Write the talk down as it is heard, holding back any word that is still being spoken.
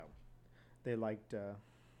they liked the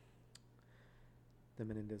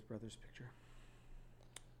Menendez brothers picture.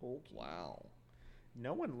 Okay. Wow.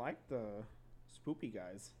 No one liked the spoopy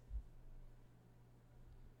guys.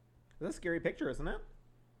 It's a scary picture, isn't it?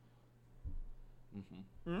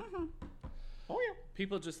 Mm-hmm. Mm-hmm. Oh, yeah.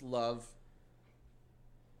 People just love...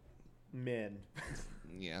 Men.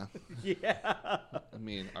 Yeah. Yeah. I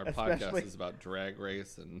mean, our Especially podcast is about drag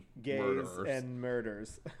race and gays murderers. and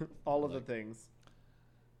murders. All of Like- the things.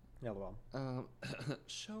 Yeah, well.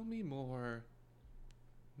 Show me more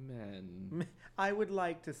men. I would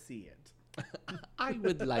like to see it. I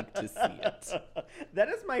would like to see it. That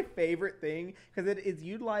is my favorite thing because it is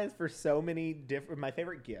utilized for so many different. My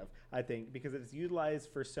favorite GIF, I think, because it's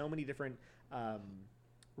utilized for so many different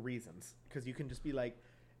reasons. Because you can just be like,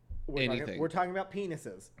 we're talking about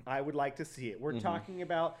penises. I would like to see it. We're talking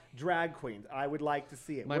about drag queens. I would like to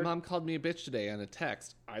see it. My mom called me a bitch today on a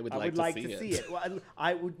text. I would like to see it. Well,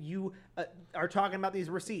 I would. You are talking about these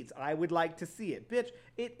receipts. I would like to see it, bitch.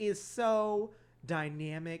 It is so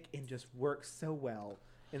dynamic and just works so well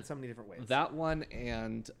in so many different ways. That one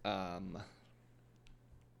and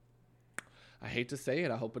I hate to say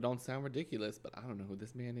it. I hope it don't sound ridiculous, but I don't know who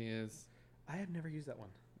this man is. I have never used that one.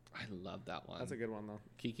 I love that one. That's a good one though.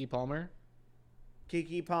 Kiki Palmer.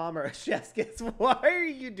 Kiki Palmer, Chef's Kiss. Why are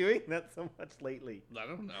you doing that so much lately? I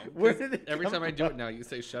don't know. Where did it Every come time I do from? it now, you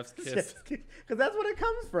say Chef's Kiss. Because that's what it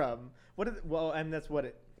comes from. What is it? Well, and that's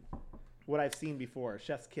what I've seen before.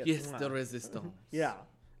 Chef's Kiss. Yes, Mwah. the resistance. Yeah.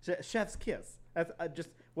 Chef's Kiss. That's just,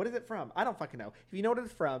 what is it from? I don't fucking know. If you know what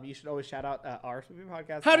it's from, you should always shout out our Spoopy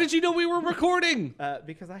podcast. How did you know we were recording?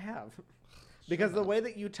 Because I have. Because the way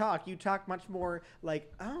that you talk much more like,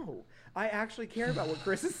 oh, I actually care about what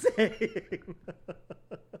Chris is saying.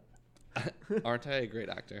 Aren't I a great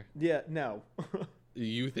actor? Yeah, no.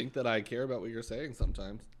 You think that I care about what you're saying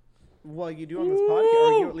sometimes. Well, you do on this podcast,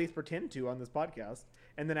 or you at least pretend to on this podcast.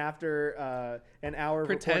 And then after an hour of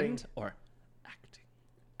recording, Pretend or acting?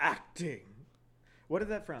 acting. What is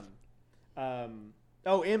that from?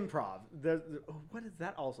 Improv. What is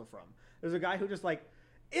that also from? There's a guy who just like,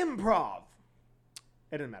 improv.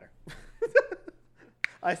 It didn't matter.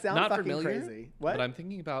 I sound Not fucking familiar, crazy. What? But I'm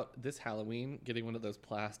thinking about this Halloween getting one of those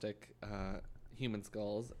plastic human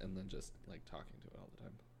skulls and then just like talking to it all the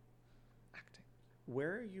time. Acting.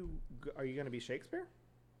 Where are you? Are you going to be Shakespeare?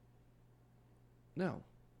 No.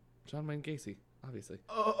 John Wayne Gacy, obviously.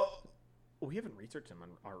 We haven't researched him on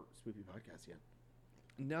our Spoopy podcast yet.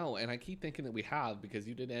 No, and I keep thinking that we have because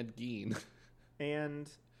you did Ed Gein. And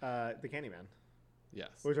the Candyman, Yes.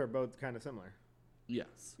 which are both kind of similar.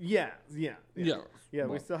 Yes. Yeah. Yeah. We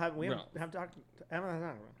Well, still haven't. We no. haven't talked. Haven't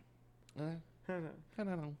talked about. I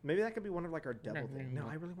don't know. Maybe that could be one of like our double thing. No,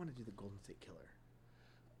 I really want to do the Golden State Killer.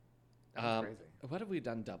 That's crazy. What have we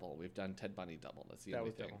done double? We've done Ted Bundy double. That's the That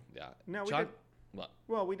only was thing. double. Yeah. No, we John, did- What?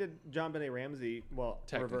 Well, we did John Benet Ramsey. Well,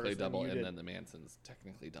 Technically reverse, double, you and did- then the Mansons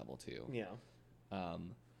technically double too. Yeah,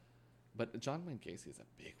 But John Wayne Gacy is a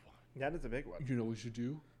big one. that is a big one. You know what we should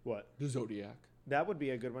do? What? The Zodiac. That would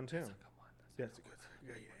be a good one too. Come on. That's a good.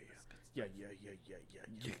 Yeah.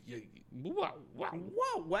 Yeah. Wow.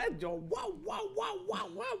 Whoa! What?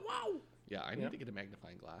 Wow! Yeah, I need Yeah. to get a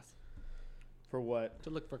magnifying glass For what? to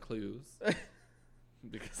look for clues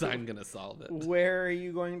because I'm gonna solve it. Where are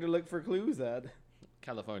you going to look for clues at?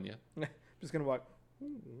 California. Just gonna walk.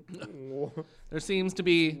 There seems to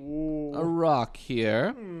be a rock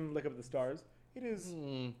here. Look up at the stars. It is.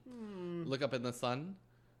 Look up in the sun.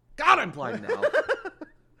 God, I'm blind now.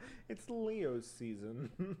 It's Leo's season.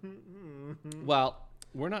 Well,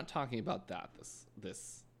 we're not talking about that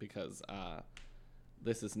this because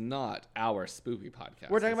this is not our spoopy podcast.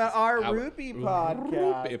 We're talking This about is our Rupee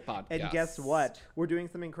podcast. Rupee podcast. And guess what? We're doing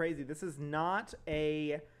something crazy. This is not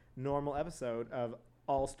a normal episode of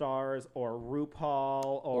All Stars or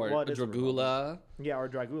RuPaul or what is RuPaul? Dragula. Yeah, or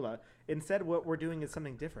Dragula. Instead, what we're doing is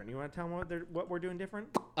something different. You want to tell them what we're doing different?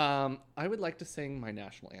 I would like to sing my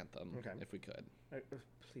national anthem, if we could.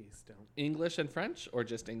 Please don't. English and French, or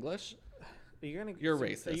just English? You're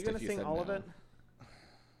racist Are you gonna if you sing said all of no. it?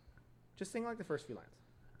 Just sing like the first few lines.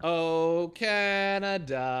 Oh,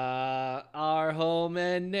 Canada, our home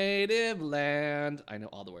and native land. I know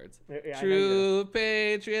all the words. Yeah, I know you True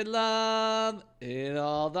patriot love in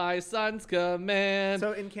all thy sons command.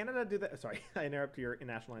 So in Canada, do that. Sorry, I interrupt your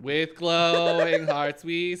national anthem. With glowing hearts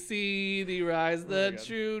we see thee rise, my the God.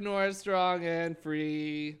 true north strong and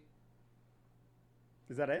free.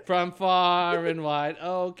 Is that it? From far and wide,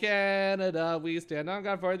 oh Canada, we stand on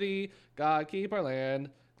guard for thee. God keep our land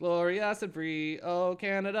glorious and free. Oh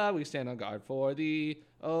Canada, we stand on guard for thee.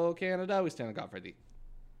 Oh Canada, we stand on guard for thee.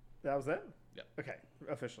 That was it? Yeah. Okay,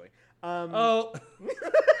 officially. Oh,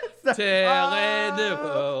 So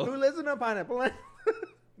Télénouveau. Who lives in a pineapple land?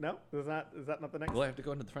 No, is that not the next? Well, I have to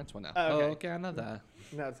go into the French one now. Oh, okay. Oh, Canada.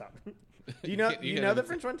 No, it's not. Do you know? You know the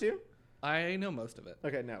French one too? I know most of it.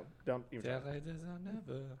 Okay, no, don't even. Try.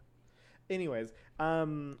 Télénouveau. Anyways, I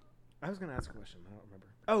was gonna ask a question. I don't remember.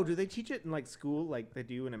 Oh, do they teach it in like school, like they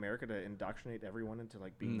do in America, to indoctrinate everyone into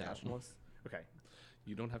like being No. nationalists? Okay,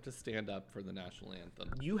 You don't have to stand up for the national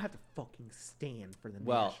anthem. you have to fucking stand for the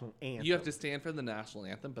Well, national anthem. you have to stand for the national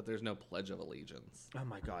anthem, but there's no Pledge of Allegiance. Oh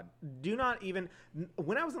my god! Do not even.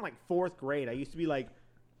 When I was in like 4th grade, I used to be like,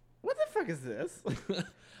 "What the fuck is this?"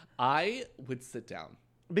 I would sit down.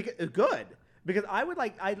 Because I would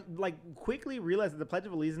I quickly realized that the Pledge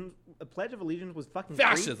of Allegiance was fucking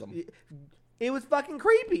Fascism. It was fucking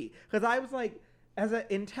creepy because I was like, as an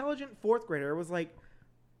intelligent 4th grader, I was like,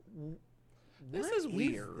 This what is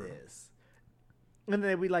weird. This? And then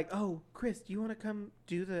they'd be like, "Oh, Chris, do you want to come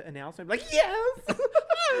do the announcement?" I'm like, "Yes, I'll say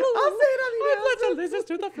it on the I pledge announcement." allegiance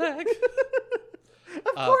to the flag.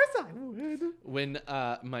 Of course I would. When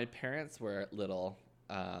my parents were little,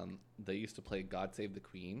 they used to play God Save the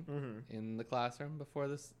Queen in the classroom before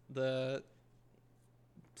the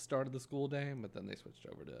start of the school day, but then they switched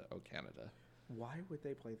over to O Canada. Why would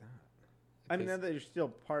they play that? I mean, they're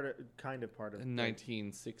still kind of part of. In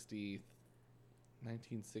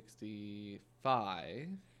 1965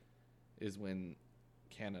 is when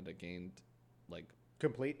Canada gained, like...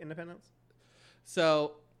 Complete independence?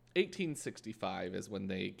 So, 1865 is when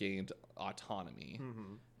they gained autonomy.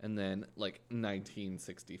 Mm-hmm. And then, like,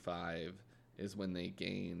 1965 is when they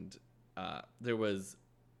gained... there was...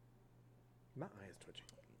 My eye is twitching.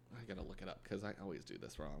 I gotta look it up, because I always do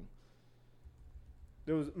this wrong.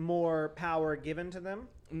 There was more power given to them?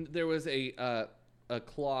 There was a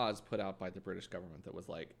clause put out by the British government that was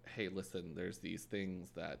like, hey, listen, there's these things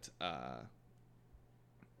that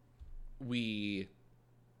we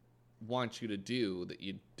want you to do that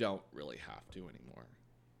you don't really have to anymore.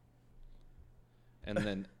 And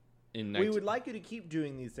then in We would like you to keep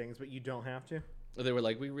doing these things, but you don't have to. They were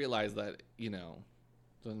like, we realize that, it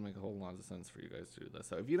doesn't make a whole lot of sense for you guys to do this.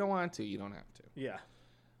 So if you don't want to, you don't have to. Yeah.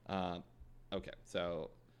 Okay,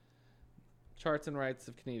 so Charts and Rights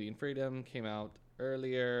of Canadian Freedom came out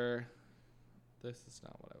earlier. This is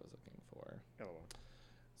not what I was looking for. Oh.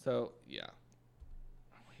 So, yeah.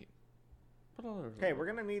 Wait. Okay, we're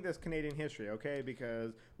going to need this Canadian history, okay?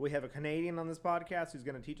 Because we have a Canadian on this podcast who's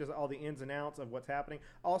going to teach us all the ins and outs of what's happening.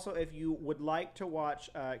 Also, if you would like to watch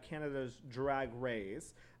Canada's Drag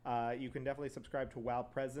Race, you can definitely subscribe to WoW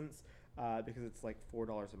Presents because it's like $4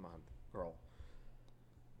 a month, girl.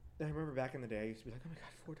 I remember back in the day, I used to be like, oh my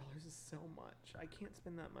God, $4 is so much. I can't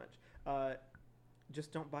spend that much.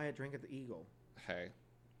 Just don't buy a drink at the Eagle. Hey.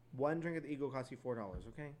 One drink at the Eagle costs you $4,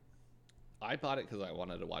 okay? I bought it because I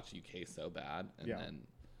wanted to watch UK so bad. And then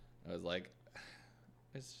I was like,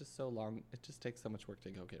 it's just so long. It just takes so much work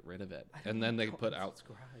to go get rid of it. And then they put out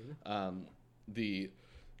the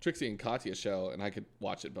Trixie and Katya show, and I could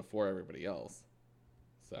watch it before everybody else.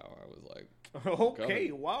 So I was like,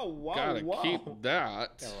 okay, wow. Gotta keep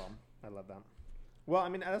that. Yeah, well, I love that. Well, I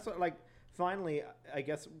mean, that's what, like, finally, I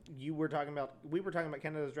guess we were talking about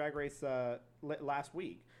Canada's Drag Race last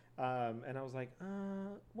week. And I was like,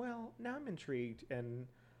 well, now I'm intrigued and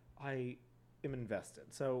I am invested.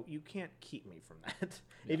 So you can't keep me from that.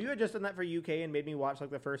 Yeah. If you had just done that for UK and made me watch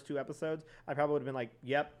like the first 2 episodes, I probably would have been like,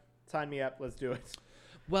 yep, sign me up. Let's do it.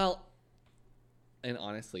 Well, and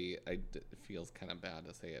honestly, it feels kind of bad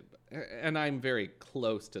to say it, and I'm very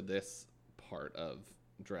close to this part of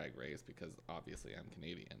Drag Race because obviously I'm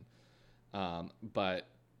Canadian. But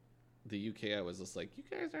the UK, I was just like, you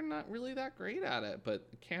guys are not really that great at it. But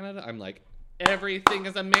Canada, I'm like, everything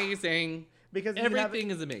is amazing. Because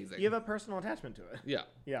everything is amazing. You have a personal attachment to it. Yeah.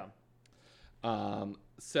 Yeah.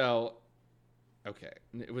 So, okay,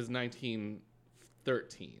 it was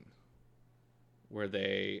 1913 where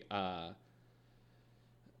they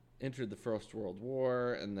entered the First World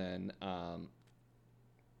War, and then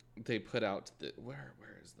they put out where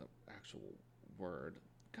is the actual word?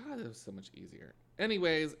 God, it was so much easier.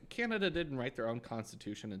 Anyways, Canada didn't write their own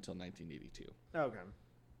constitution until 1982. Okay.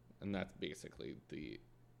 And that's basically the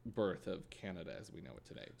birth of Canada as we know it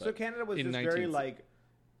today. But so Canada was just very like,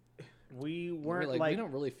 we weren't like we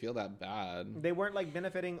don't really feel that bad. They weren't like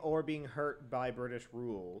benefiting or being hurt by British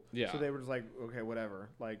rule. Yeah. So they were just like, okay, whatever.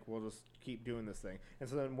 Like, we'll just keep doing this thing. And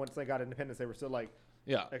so then once they got independence, they were still like,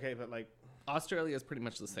 yeah, okay, but like, Australia is pretty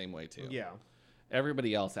much the same way too. Yeah.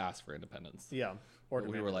 Everybody else asked for independence. Yeah. Or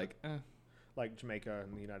we were like, like Jamaica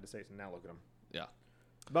and the United States, and now look at them. Yeah.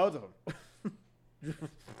 Both of them.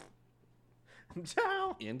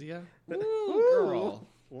 Ciao. India? Ooh, girl.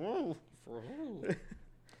 Ooh. Ooh.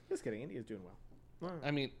 This just kidding. India's doing well.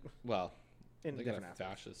 I mean, well, In they got a different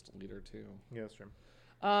aspects. fascist leader too. Yeah, that's true.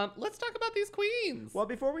 Let's talk about these queens. Well,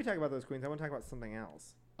 before we talk about those queens, I want to talk about something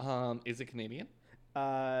else. Is it Canadian?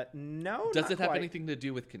 No. Does not it have quite. anything to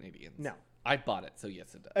do with Canadians? No. I bought it, so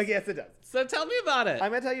yes, it does. Yes, it does. So tell me about it. I'm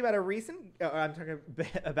going to tell you about a recent. I'm talking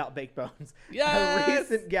about baked bones. Yes! A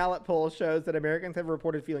recent Gallup poll shows that Americans have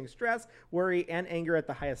reported feeling stress, worry, and anger at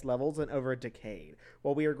the highest levels in over a decade.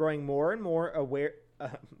 While we are growing more and more aware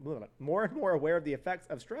of the effects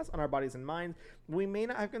of stress on our bodies and minds, we may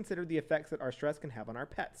not have considered the effects that our stress can have on our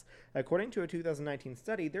pets. According to a 2019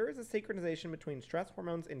 study, there is a synchronization between stress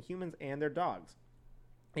hormones in humans and their dogs.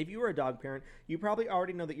 If you are a dog parent, you probably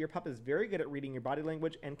already know that your pup is very good at reading your body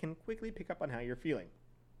language and can quickly pick up on how you're feeling.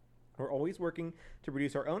 We're always working to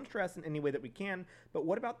reduce our own stress in any way that we can, but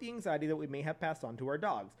what about the anxiety that we may have passed on to our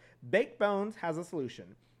dogs? Baked Bones has a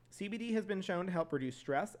solution. CBD has been shown to help reduce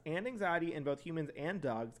stress and anxiety in both humans and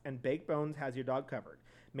dogs, and Baked Bones has your dog covered.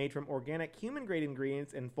 Made from organic human-grade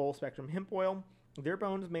ingredients and full-spectrum hemp oil, their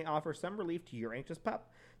bones may offer some relief to your anxious pup.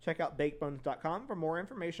 Check out bakedbones.com for more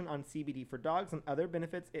information on CBD for dogs and other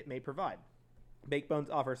benefits it may provide. Baked Bones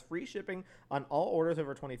offers free shipping on all orders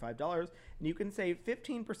over $25, and you can save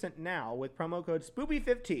 15% now with promo code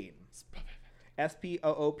SPOOPY15.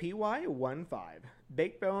 SPOOPY15.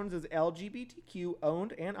 Baked Bones is LGBTQ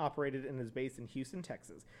owned and operated and is based in Houston,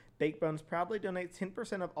 Texas. Baked Bones proudly donates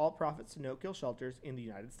 10% of all profits to no-kill shelters in the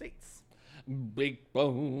United States. Baked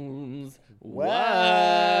Bones. Woof.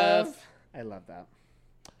 I love that.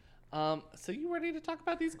 So you ready to talk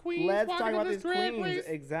about these queens? Let's Walking talk in about this these drag queens. race?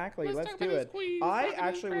 Exactly. Let's talk do about these it. queens I walking in this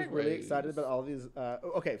actually was drag really race. excited about all of these.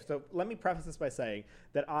 Okay, so let me preface this by saying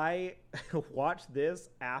that I watched this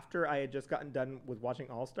after I had just gotten done with watching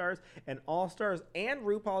All Stars, and All Stars and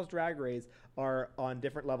RuPaul's Drag Race are on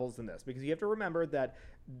different levels than this, because you have to remember that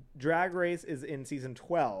Drag Race is in season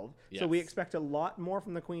 12, so we Yes. expect a lot more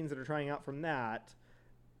from the queens that are trying out from that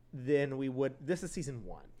than we would. This is season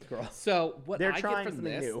 1, girl. So what They're I trying get from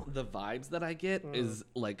something this, new. the vibes that I get is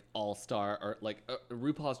like All Star or like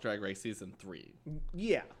RuPaul's Drag Race season 3.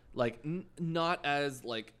 Yeah. Like not as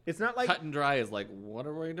like It's not like cut and dry as like what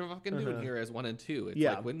are we fucking doing here as 1 and 2. It's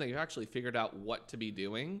Yeah. like when they actually figured out what to be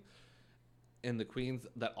doing, and the queens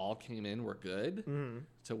that all came in were good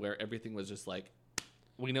to where everything was just like,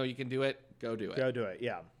 we know you can do it, go do it. Go do it.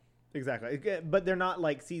 Yeah, exactly. But they're not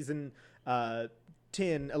like season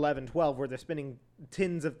 10, 11, 12, where they're spending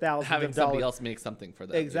tens of thousands Having of somebody dollars. else make something for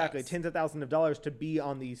them. Exactly, yes. tens of thousands of dollars to be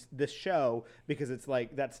on this show, because it's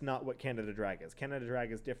like that's not what Canada Drag is. Canada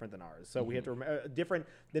Drag is different than ours, so we have to different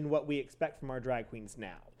than what we expect from our drag queens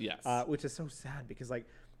now. Yes. Which is so sad, because like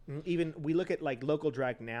even we look at like local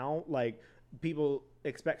drag now, like people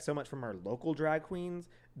expect so much from our local drag queens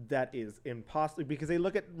that is impossible, because they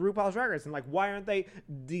look at RuPaul's Drag Race and like, why aren't they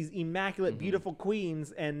these immaculate, beautiful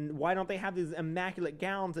queens, and why don't they have these immaculate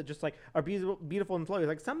gowns that just like are beautiful and flowy?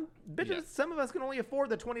 Like some bitches, Yes. some of us can only afford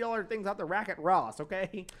the $20 things out the rack at Ross.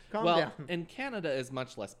 Okay, calm Well, down. and Canada is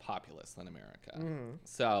much less populous than America.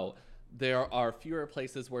 So there are fewer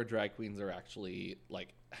places where drag queens are actually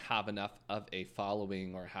like have enough of a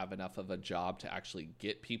following or have enough of a job to actually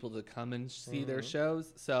get people to come and see their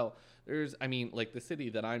shows. So there's, I mean, like the city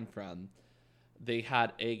that I'm from, they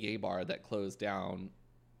had a gay bar that closed down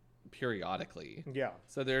periodically. Yeah,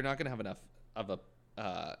 So they're not going to have enough of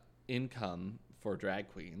a income for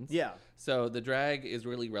drag queens. yeah. So the drag is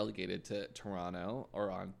really relegated to Toronto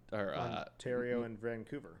Ontario and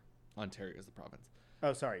Vancouver. Ontario is the province.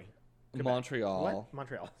 Oh, sorry. Quebec. Montreal, What?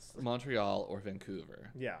 Montreal. Montreal or Vancouver.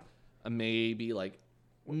 Yeah. Maybe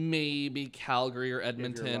Calgary or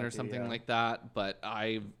Edmonton or lucky, something yeah. like that. But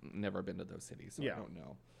I've never been to those cities, so Yeah. I don't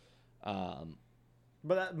know.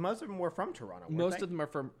 But most of them were from Toronto. weren't Most they? of them are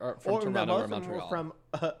from Or, Toronto no, or most of Montreal. them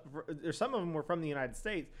were from. Some of them were from the United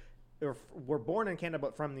States. Were born in Canada,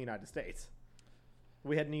 but from the United States.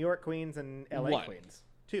 We had New York queens and LA One. queens.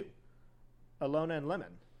 2. Alona and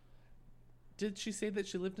Lemon. Did she say that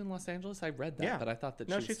she lived in Los Angeles? I read that, Yeah. but I thought that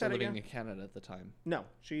No, she she was still said it, living yeah. in Canada at the time. No,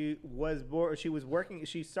 she was born. She was working.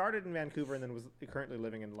 She started in Vancouver and then was currently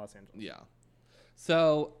living in Los Angeles. Yeah.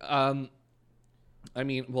 So, I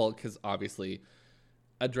mean, well, because obviously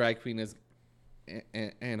a drag queen is,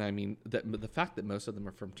 and I mean, the fact that most of them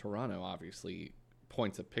are from Toronto obviously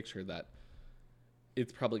points a picture that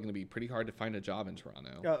it's probably going to be pretty hard to find a job in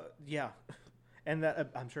Toronto. Yeah, and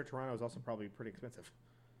that I'm sure Toronto is also probably pretty expensive.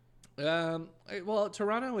 Well,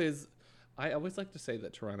 Toronto is, I always like to say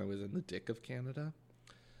that Toronto is in the dick of Canada.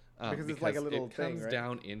 Because it's like a little it thing, comes right?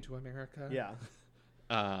 down into America. Yeah.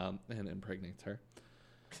 And impregnates her.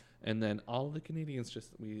 And then all the Canadians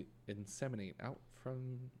we inseminate out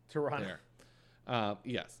from Toronto. there.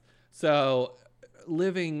 Yes. So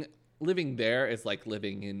living there is like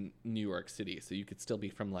living in New York City. So you could still be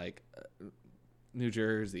from like New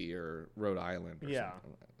Jersey or Rhode Island or Yeah.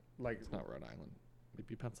 something. Like It's not Rhode Island.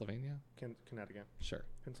 Maybe Pennsylvania? Connecticut, Sure.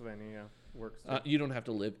 Pennsylvania, yeah, works. You don't have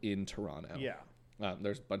to live in Toronto. Yeah.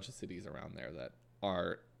 There's a bunch of cities around there that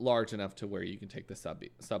are large enough to where you can take the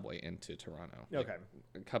subway into Toronto. Like, Okay.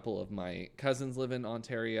 a couple of my cousins live in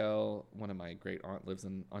Ontario. One of my great aunt lives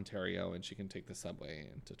in Ontario, and she can take the subway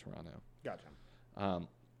into Toronto. Gotcha.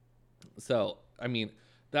 So, I mean,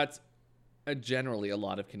 that's generally a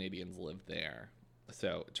lot of Canadians live there.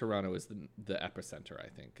 So Toronto is the epicenter, I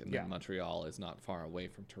think. And then Yeah. Montreal is not far away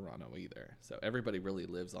from Toronto either. So everybody really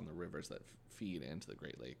lives on the rivers that feed into the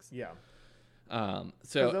Great Lakes. Yeah. So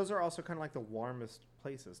So those are also kind of like the warmest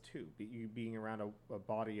places too. You being around a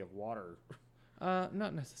body of water.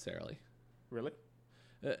 not necessarily. Really?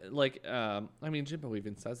 I mean, Jimbo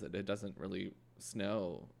even says it. It doesn't really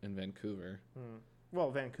snow in Vancouver. Well,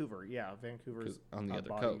 Vancouver, yeah, Vancouver's 'Cause on the a other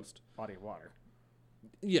body, coast. body of water.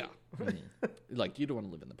 Yeah. Like, you don't want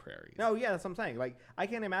to live in the prairies. No, yeah, that's what I'm saying. Like, I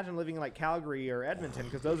can't imagine living in like Calgary or Edmonton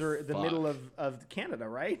because those are the Fuck. middle of Canada,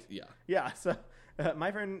 right? Yeah. Yeah. So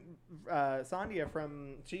my friend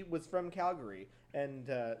Sandia she was from Calgary, and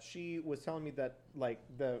she was telling me that like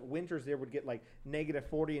the winters there would get like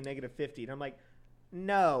 -40 and -50, and I'm like,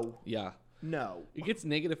 no, Yeah. no. It gets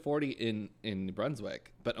 -40 in New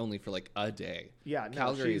Brunswick, but only for like a day. Yeah, no,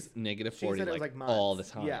 Calgary is she -40 said it was like months. all the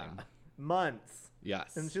time. Yeah, months.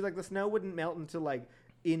 Yes. And she's like, the snow wouldn't melt until like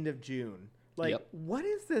end of June. Like, Yep. what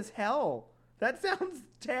is this hell? That sounds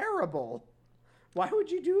terrible. Why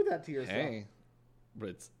would you do that to yourself? Hey, but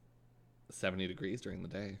it's 70 degrees during the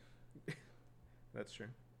day. That's true.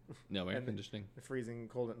 No air And- conditioning. Freezing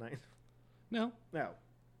cold at night. No. No,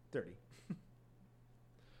 30.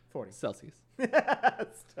 40. Celsius.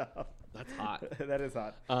 Stop. That's hot. That is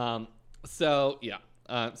hot. So yeah.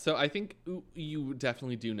 So I think you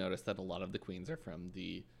definitely do notice that a lot of the queens are from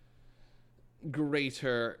the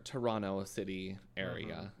greater Toronto city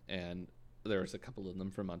area, and there's a couple of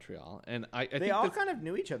them from Montreal, and I They think all kind of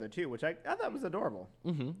knew each other too, which I thought was adorable.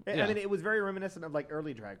 yeah. I mean, it was very reminiscent of like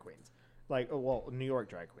early drag queens, like New York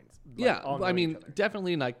drag queens. Like, yeah, all I knowing mean, each other.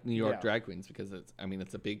 definitely like New York Yeah. drag queens because it's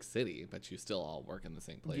a big city, but you still all work in the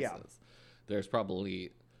same places. Yeah. There's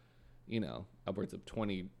probably, upwards of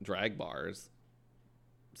 20 drag bars.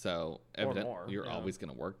 So evident more, you're yeah. always going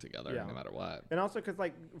to work together Yeah. no matter what. And also because,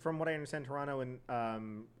 like, from what I understand, Toronto and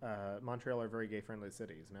Montreal are very gay-friendly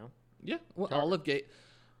cities. No. Yeah, well, all of gay.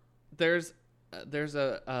 There's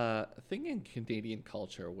a thing in Canadian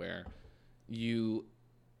culture where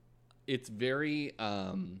it's very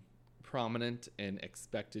prominent and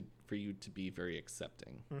expected for you to be very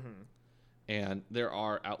accepting. Mm-hmm. And there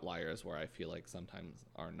are outliers where I feel like sometimes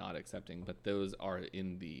are not accepting, but those are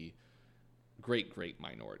in the great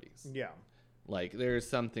minorities. Yeah. Like, there's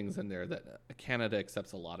some things in there that Canada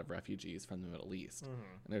accepts a lot of refugees from the Middle East. Mm-hmm.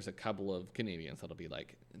 And there's a couple of Canadians that'll be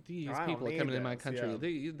like, these I don't people are need coming in my this, country.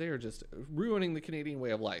 yeah. They're just ruining the Canadian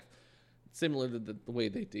way of life. Similar to the way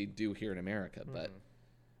they do here in America. But Mm-hmm.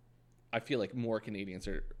 I feel like more Canadians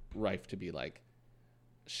are rife to be like,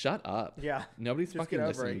 shut up. Yeah. Nobody's Just fucking get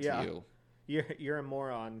over it, listening yeah. to you. You're a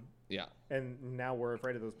moron, Yeah. and now we're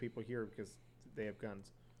afraid of those people here because they have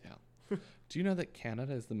guns. Yeah. Do you know that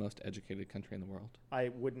Canada is the most educated country in the world? I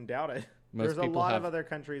wouldn't doubt it. Most There's a people lot have of other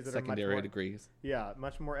countries that are much secondary more, degrees. yeah,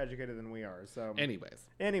 much more educated than we are. So, Anyways.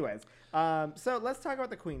 so let's talk about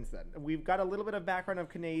the queens then. We've got a little bit of background of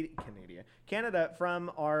Canada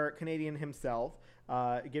from our Canadian himself,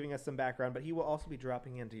 giving us some background, but he will also be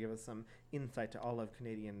dropping in to give us some insight to all of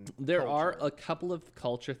Canadian. There are culture. a couple of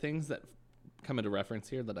culture things that come into reference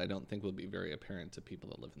here that I don't think will be very apparent to people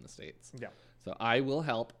that live in the States. Yeah. So I will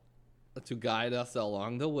help to guide us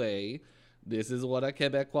along the way. This is what a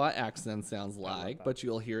Quebecois accent sounds like, that. but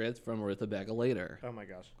you'll hear it from Rita Bega later. Oh my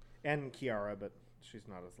gosh, and Kiara, but she's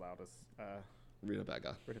not as loud as Rita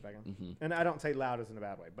Bega. Rita Bega. Mm-hmm. And I don't say loud as in a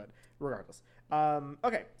bad way, but regardless.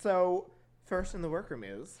 Okay, so first in the workroom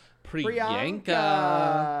is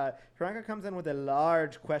Priyanka. Priyanka comes in with a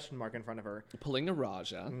large question mark in front of her. Pulling a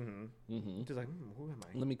Raja. She's like, who am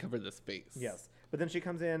I? Let me cover this face. Yes. But then she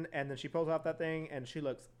comes in and then she pulls off that thing and she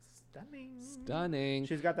looks stunning. Stunning.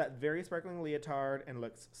 She's got that very sparkling leotard and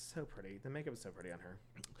looks so pretty. The makeup is so pretty on her.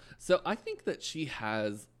 So I think that she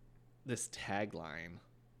has this tagline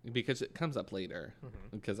because it comes up later,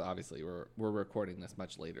 because obviously we're recording this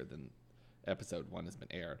much later than episode 1 has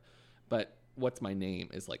been aired. But what's my name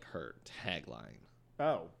is like her tagline.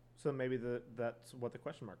 Oh, so maybe that's what the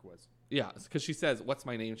question mark was. Yeah, because she says, "What's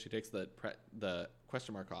my name?" She takes the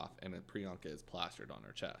question mark off, and then Priyanka is plastered on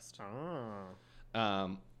her chest. Ah.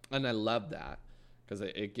 And I love that because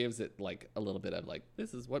it gives it like a little bit of like,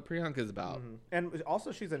 this is what Priyanka's about. And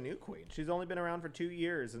also, she's a new queen. She's only been around for 2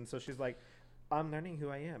 years, and so she's like, I'm learning who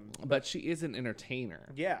I am. But she is an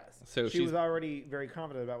entertainer. Yes. So she was already very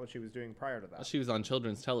confident about what she was doing prior to that. She was on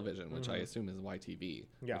children's television, which I assume is YTV,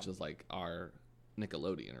 Yeah. which is like our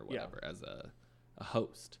Nickelodeon or whatever, as a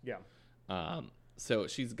host. Yeah. So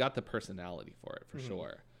she's got the personality for it, for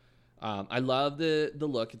sure. I love the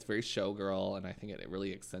look. It's very showgirl, and I think it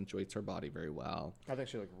really accentuates her body very well. I think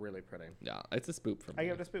she looked really pretty. Yeah, it's a spoop for me. I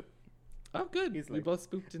give it a spoop. Oh, good. Easily. We both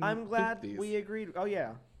spooped and I'm glad pooped these. we agreed. Oh,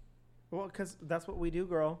 yeah. Well, because that's what we do,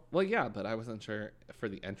 girl. Well, yeah, but I wasn't sure for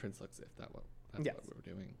the entrance looks if that's Yes. what we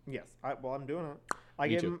were doing. Yes. I'm doing it. I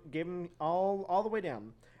Me gave him all the way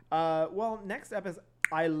down. Well, next up is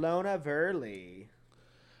Ilona Verley.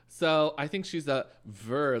 So I think she's a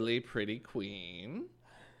very pretty queen.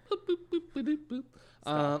 Boop, boop, boop, boop, boop,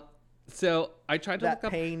 boop. So I tried to That look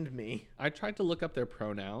up. pained me. I tried to look up their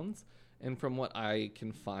pronouns, and from what I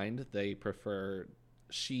can find, they prefer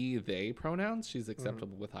she, they pronouns. She's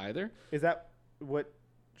acceptable with either. Is that what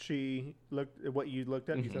you looked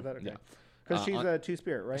at? You said that? Okay. Yeah. Because she's a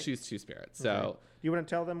two-spirit, right? She's two-spirit. So Okay. You want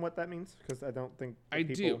to tell them what that means? Because I don't think I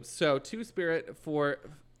do. So two-spirit for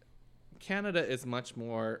Canada is much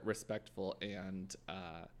more respectful and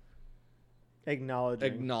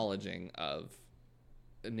acknowledging of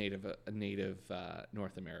a native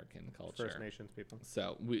North American culture. First Nations people.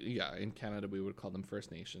 So in Canada we would call them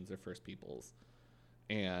First Nations or First Peoples,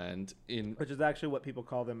 and which is actually what people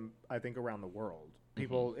call them, I think, around the world.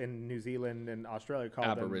 People in New Zealand and Australia call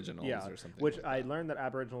Aboriginals them or something. Which like I that. learned that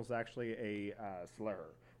Aboriginal is actually a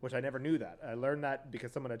slur, which I never knew that. I learned that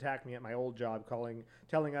because someone attacked me at my old job,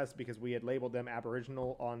 telling us because we had labeled them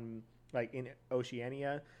Aboriginal on in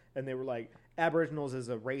Oceania, and they were like, Aboriginals is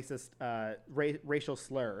a racist racial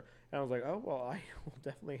slur. And I was like, oh well, I will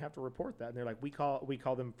definitely have to report that. And they're like, we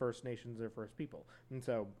call them First Nations or First People, and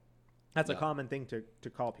so that's a common thing to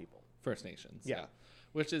call people. First Nations. Yeah.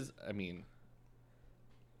 Which is, I mean,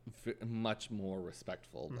 much more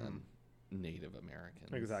respectful than Native Americans.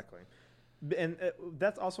 Exactly. And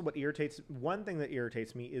that's also what irritates. One thing that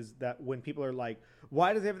irritates me is that when people are like,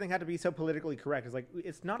 why does everything have to be so politically correct? It's like,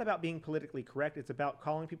 it's not about being politically correct. It's about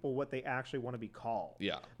calling people what they actually want to be called.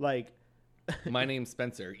 Yeah. Like, my name's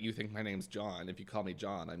Spencer. You think my name's John. If you call me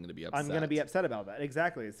John, I'm going to be upset. I'm going to be upset about that.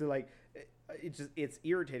 Exactly. So like, it's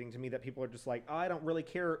irritating to me that people are just like, I don't really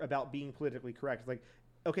care about being politically correct. It's like,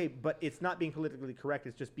 okay, but it's not being politically correct.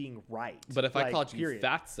 It's just being right. But if I called period. you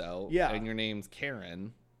Fatso and your name's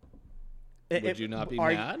Karen, would you not be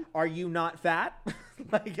mad? Are you not fat?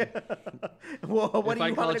 Well, what if do I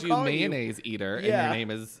you want called me to you call mayonnaise eater and your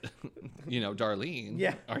name is, Darlene,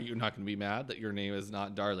 Yeah. are you not going to be mad that your name is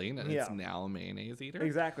not Darlene and it's now mayonnaise eater?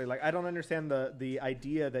 Exactly. Like, I don't understand the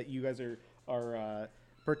idea that you guys are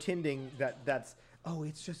pretending that's, oh,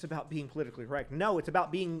 it's just about being politically correct. No, it's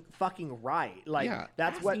about being fucking right. Like,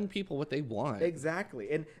 that's asking people what they want.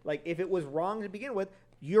 Exactly. And like, if it was wrong to begin with,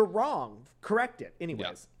 you're wrong. Correct it.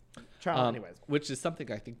 Anyways. Anyways. Which is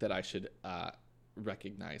something I think that I should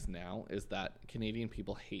recognize now, is that Canadian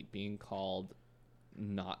people hate being called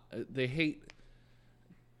they hate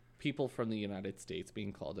people from the United States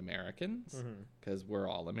being called Americans, because we're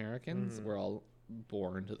all Americans. We're all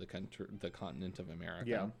born to the continent of America.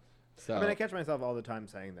 Yeah. So, I mean, I catch myself all the time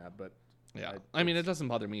saying that, but yeah. I mean, it doesn't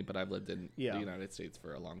bother me, but I've lived in the United States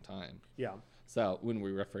for a long time. Yeah. So when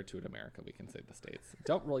we refer to it America, we can say the States.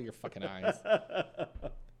 Don't roll your fucking eyes.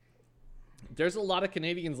 There's a lot of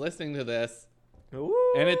Canadians listening to this. Ooh.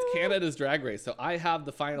 And it's Canada's Drag Race, so I have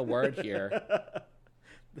the final word here.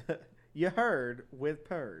 You heard with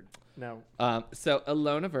Purd. No. So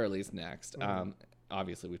Ilona Verley's next.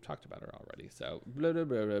 Obviously, we've talked about her already. So blah, blah,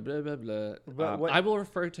 blah, blah, blah, blah. I will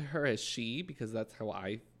refer to her as she, because that's how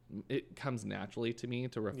it comes naturally to me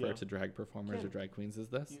to refer to drag performers or drag queens as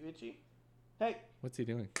this. You itchy? Hey. What's he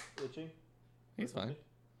doing? Itchy? He's fine.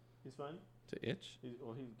 He's fine? To itch? He's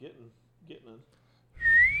getting it.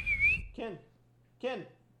 Ken.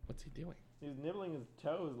 What's he doing? He's nibbling his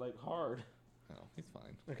toes like hard. Oh, he's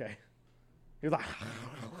fine. Okay. He's like,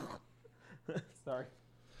 sorry.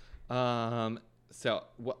 So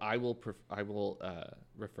what I will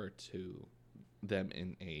refer to them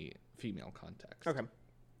in a female context. Okay.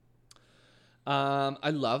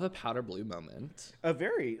 I love a powder blue moment.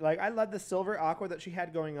 I love the silver aqua that she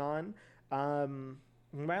had going on.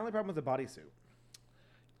 My only problem was the bodysuit.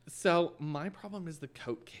 So my problem is the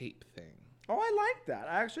coat cape thing. Oh, I like that.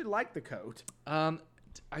 I actually like the coat.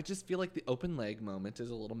 I just feel like the open leg moment is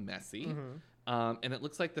a little messy. And it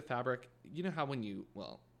looks like the fabric, you know how when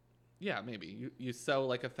Yeah, maybe you sew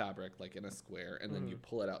like a fabric like in a square, and then you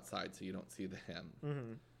pull it outside so you don't see the hem.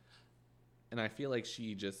 Mm-hmm. And I feel like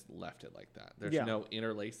she just left it like that. There's Yeah. no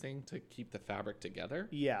interlacing to keep the fabric together.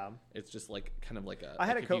 Yeah. It's just like kind of like a. I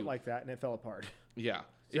had like a if coat you- like that, and it fell apart. Yeah,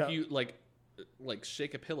 So- if you like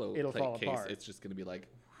shake a pillow It'll fall case, apart. it's just gonna be like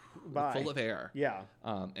Bye. full of air. Yeah.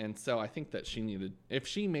 And so I think that if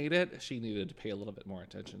she made it, she needed to pay a little bit more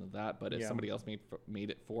attention to that. But if Yeah. somebody else made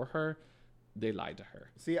it for her, they lied to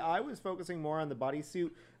her. See, I was focusing more on the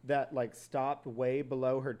bodysuit that like stopped way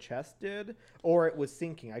below her chest did, or it was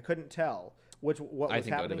sinking. I couldn't tell what I was think it would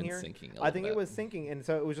have happening been here. sinking. I think it was sinking, and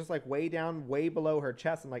so it was just like way down, way below her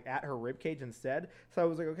chest, and like at her rib cage instead. So I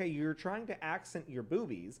was like, okay, you're trying to accent your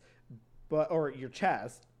boobies, or your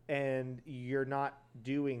chest, and you're not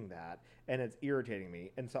doing that, and it's irritating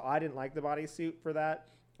me. And so I didn't like the bodysuit for that.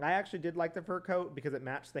 I actually did like the fur coat because it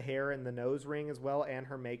matched the hair and the nose ring as well, and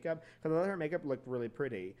her makeup. Because I thought her makeup looked really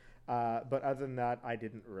pretty. But other than that, I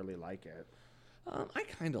didn't really like it. I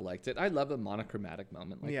kind of liked it. I love a monochromatic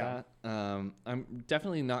moment like Yeah. that. I'm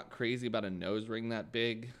definitely not crazy about a nose ring that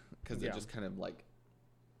big because Yeah. it just kind of like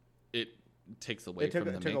it takes away It took,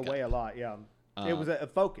 from the it took makeup. away a lot, yeah. It was a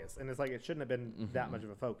focus, and it's like it shouldn't have been that much of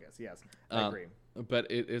a focus. Yes, I agree. But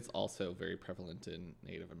it's also very prevalent in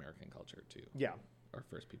Native American culture too, Yeah, or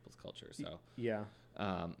First Peoples culture. So yeah.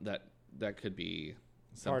 that could be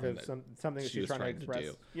Part something of that something that she she's was trying to trying to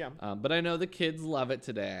express. do. Yeah. But I know the kids love it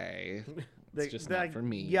today. The, It's just the not for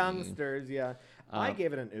me. youngsters, yeah. I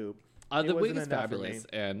gave it an oop. It The wig wasn't is enough for me. fabulous,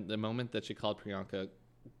 and the moment that she called Priyanka's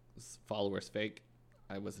followers fake,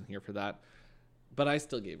 I wasn't here for that. But I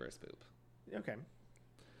still gave her a spoop. Okay.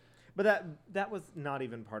 But that was not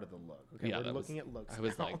even part of the look. Okay, Yeah, we're that looking was- at looks. I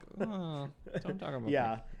was now. like, oh, don't talk about yeah,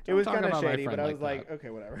 my, it was don't talk kind of about my shady, but friend I was like, that. okay,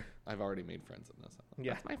 whatever. I've already made friends in this.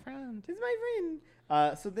 Yeah. That's my friend. She's my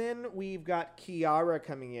friend. So then we've got Kiara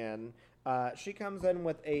coming in. She comes in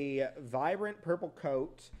with a vibrant purple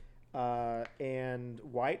coat and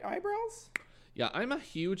white eyebrows. Yeah, I'm a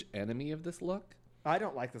huge enemy of this look. I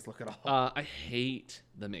don't like this look at all. I hate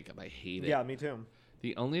the makeup. I hate it. Yeah, me too.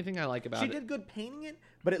 The only thing I like about She it, did good painting it,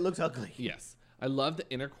 but it looks ugly. yes, I love the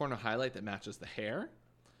inner corner highlight that matches the hair,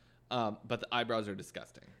 but the eyebrows are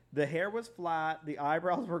disgusting. The hair was flat. The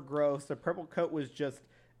eyebrows were gross. The purple coat was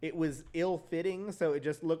it was ill-fitting, so it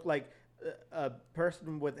just looked like a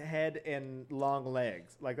person with head and long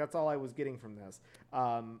legs. Like, that's all I was getting from this.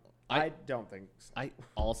 I don't think so. I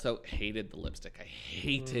also hated the lipstick. I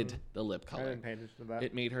hated the lip I color. didn't pay attention to that.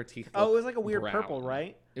 It made her teeth. Oh, look it was like a weird brown. purple,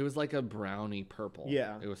 right? It was like a browny purple.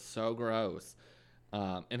 Yeah. It was so gross.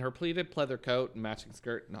 And her pleated pleather coat and matching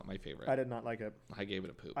skirt, not my favorite. I did not like it. I gave it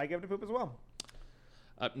a poop. I gave it a poop as well.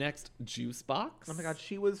 Up next, Juice Box. Oh my god,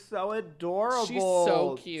 she was so adorable. She's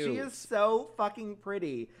so She cute. is so fucking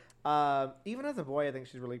pretty. Even as a boy, I think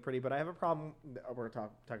she's really pretty, but I have a problem. We're gonna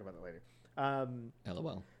talk about that later.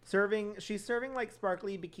 LOL. She's serving like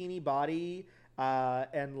sparkly bikini body,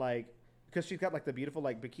 and like, because she's got like the beautiful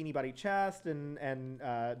like bikini body chest and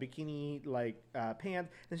bikini like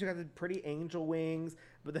pants, and she's got the pretty angel wings.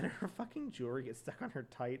 But then her fucking jewelry gets stuck on her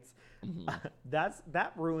tights.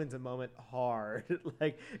 That ruins a moment hard.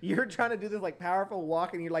 Like, you're trying to do this like powerful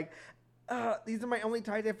walk, and you're like, these are my only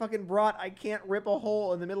tights I fucking brought. I can't rip a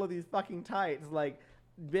hole in the middle of these fucking tights. Like,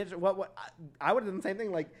 bitch, what? I would have done the same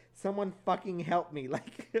thing. Like, someone fucking help me.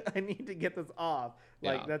 Like, I need to get this off.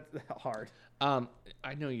 Like, Yeah. that's hard.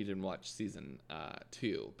 I know you didn't watch season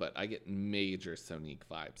 2, but I get major Sonique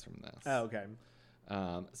vibes from this. Oh, okay.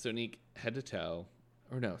 Sonique head to toe.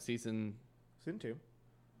 Or no, season... Soon 2.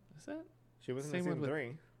 Is that? She was in Same season one with-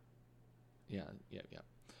 3. Yeah.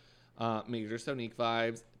 Major Sonique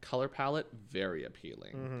vibes. Color palette, very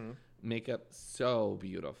appealing. Mm-hmm. Makeup, so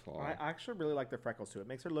beautiful. I actually really like the freckles too. It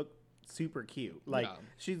makes her look super cute. Like, Yeah.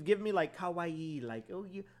 she's giving me like kawaii, like, oh,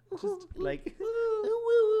 you just like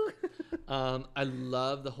I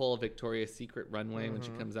love the whole Victoria's Secret runway when she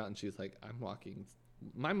Mm-hmm. comes out and she's like, I'm walking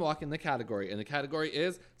the category, and the category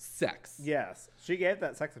is sex. Yes, she gave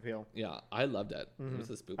that sex appeal. Yeah, I loved it. It was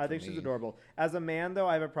a spook I for think me. she's adorable. As a man, though,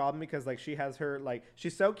 I have a problem because like she has her like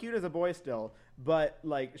she's so cute as a boy still, but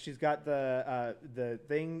like she's got the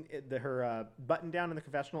thing, her button down in the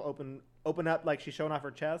confessional open up, like she's showing off her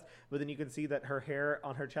chest, but then you can see that her hair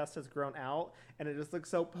on her chest has grown out, and it just looks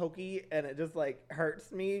so pokey, and it just like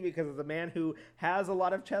hurts me because as a man who has a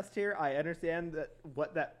lot of chest hair, I understand that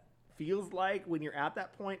what that feels like when you're at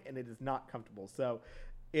that point, and it is not comfortable. So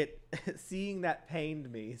it seeing that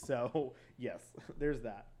pained me. So yes, there's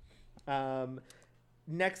that.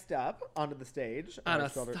 Next up onto the stage, I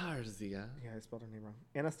spelled her- Anastasia. yeah, I spelled her name wrong.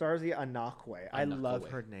 Anastasia Anakwe. I love Anakwe.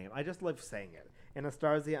 her name. I just love saying it.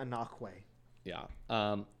 Anastasia Anakwe. Yeah.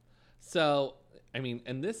 So, I mean,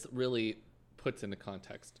 and this really puts into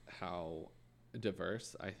context how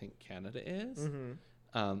diverse I think Canada is.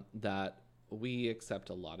 That we accept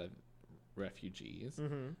a lot of refugees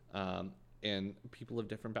and people of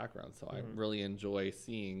different backgrounds. So I really enjoy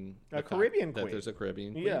seeing A Caribbean that queen. there's a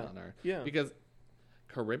Caribbean queen on our because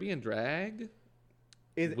Caribbean drag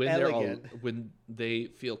Is when elegant. when they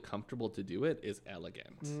feel comfortable to do it is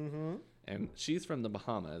elegant. And she's from the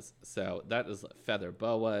Bahamas, so that is feather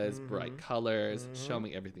boas, bright colors. Show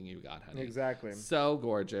me everything you got, honey. Exactly. So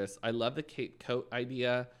gorgeous. I love the Kate Coat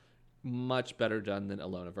idea. Much better done than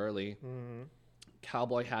Ilona Verley.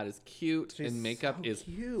 Cowboy hat is cute, and makeup so is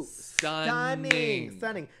cute. stunning.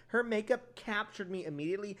 Stunning. Her makeup captured me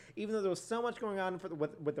immediately, even though there was so much going on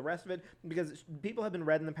with the rest of it, because people have been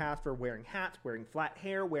red in the past for wearing hats, wearing flat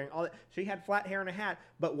hair, wearing all that. She had flat hair and a hat,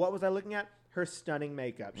 but what was I looking at? Her stunning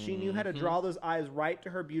makeup. She knew how to draw those eyes right to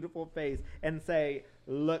her beautiful face and say,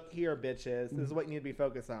 look here, bitches. This is what you need to be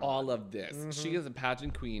focused on. All of this. She is a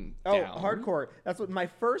pageant queen. Oh, down. hardcore. That's what my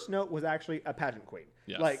first note was, actually a pageant queen.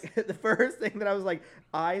 Yes. Like, the first thing that I was like,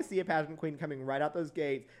 I see a pageant queen coming right out those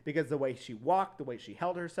gates, because the way she walked, the way she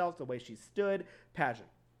held herself, the way she stood, pageant.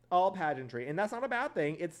 All pageantry. And that's not a bad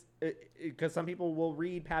thing. It's because some people will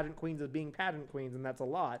read pageant queens as being pageant queens, and that's a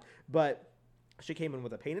lot. But she came in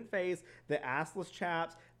with a painted face, the assless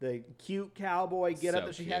chaps, the cute cowboy getup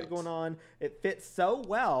that she had going on. It fit so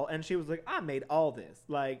well, and she was like, I made all this.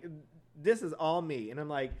 Like, this is all me. And I'm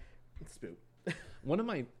like, spook. One of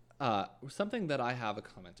my something that I have a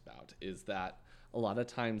comment about is that a lot of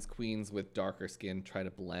times queens with darker skin try to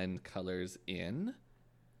blend colors in.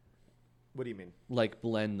 What do you mean? Like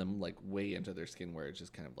blend them like way into their skin where it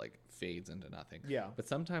just kind of like fades into nothing. Yeah. But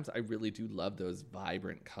sometimes I really do love those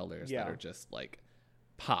vibrant colors that Yeah. are just like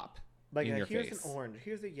pop Like, in your here's face. an orange,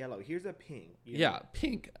 here's a yellow, here's a pink. you know? Yeah,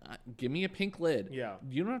 pink. Give me a pink lid. Yeah.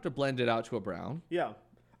 You don't have to blend it out to a brown. Yeah.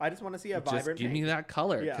 I just want to see a Just vibrant give me pink. that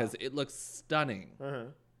color Yeah. because it looks stunning. Uh-huh.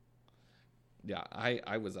 Yeah,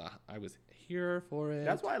 I was here for it.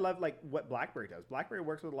 That's why I love like what Blackberry does. Blackberry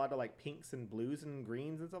works with a lot of like pinks and blues and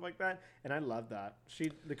greens and stuff like that, and I love that.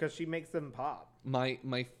 Because she makes them pop.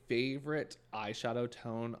 My favorite eyeshadow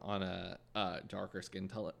tone on a darker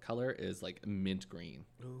skin color is like mint green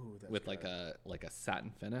Ooh, that's with good. like a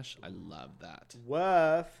satin finish. I love that.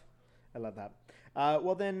 Woof. I love that.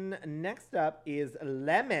 Well, then next up is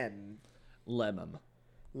lemon. Lemon.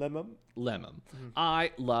 Lemon. Lemon.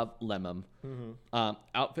 I love lemon.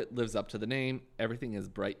 Outfit lives up to the name. Everything is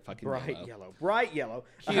bright fucking Bright yellow. Bright yellow.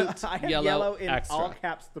 Cute, I have yellow, yellow in extra. all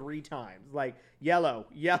caps 3 times. Like yellow,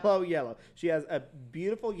 yellow, yellow. She has a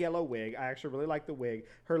beautiful yellow wig. I actually really like the wig.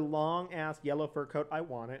 Her long ass yellow fur coat. I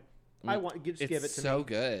want it. Just give it to me. so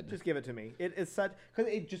good. Just give it to me. It is such,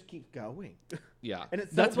 because it just keeps going. Yeah. And it's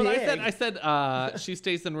so That's what I said. big. I said she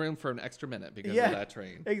stays in the room for an extra minute because of that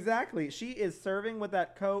train. Exactly. She is serving with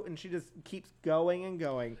that coat, and she just keeps going and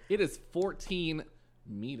going. It is 14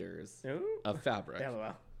 meters Ooh. of fabric.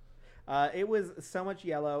 LOL. It was so much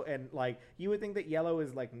yellow, and like you would think that yellow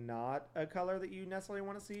is like not a color that you necessarily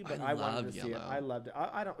want to see, but I wanted to love see it. yellow. I loved it.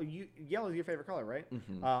 I don't. Yellow is your favorite color, right?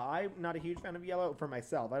 I'm not a huge fan of yellow for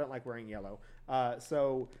myself. I don't like wearing yellow.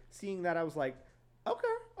 So seeing that, I was like, okay.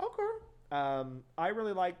 I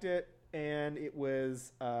really liked it, and it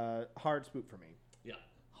was hard spook for me. Yeah.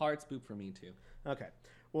 Hard spook for me too. Okay.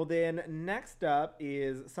 Well, then next up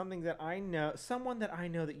is someone that I know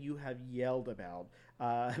that you have yelled about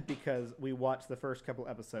because we watched the first couple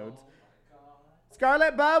episodes. Oh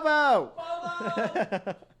Scarlett Bobo!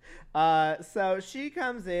 So she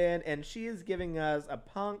comes in and she is giving us a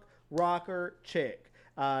punk rocker chick.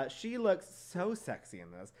 She looks so sexy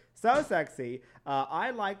in this. So sexy.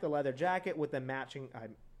 I like the leather jacket with the matching...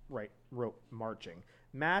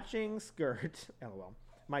 matching skirt. LOL.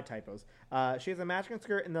 My typos. She has a matching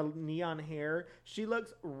skirt and the neon hair. She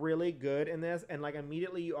looks really good in this, and like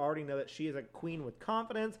immediately you already know that she is a queen with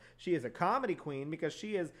confidence. She is a comedy queen because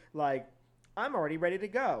she is like, I'm already ready to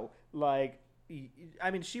go. Like, I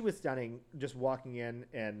mean, she was stunning just walking in,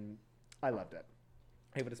 and I loved it.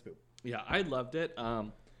 I gave it a spook. Yeah, I loved it.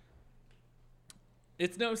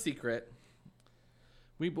 It's no secret.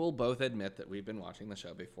 We will both admit that we've been watching the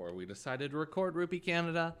show before we decided to record Rupee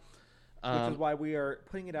Canada. Which is why we are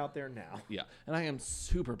putting it out there now. Yeah, and I am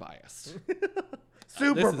super biased.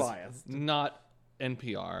 Super This is biased. not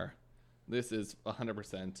NPR. This is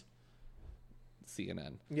 100%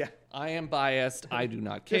 CNN. Yeah. I am biased. I do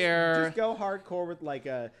not care. Just go hardcore with like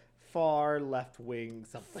a far left wing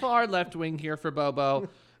something. Far left wing here for Bobo.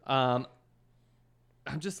 I'm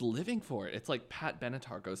just living for it. It's like Pat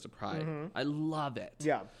Benatar goes to Pride. I love it.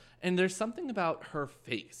 Yeah. And there's something about her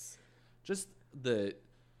face. Just the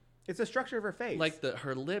It's the structure of her face. Like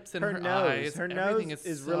her lips and her nose. eyes. Her everything nose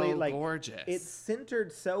is really so like gorgeous. It's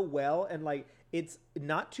centered so well, and like it's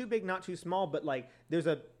not too big, not too small, but like there's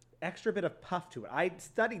a extra bit of puff to it. I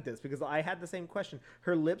studied this because I had the same question.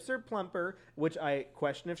 Her lips are plumper, which I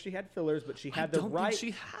question if she had fillers, but she had I don't right. think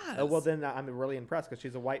she has. Oh, well, then I'm really impressed because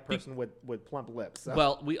she's a white person with plump lips. So.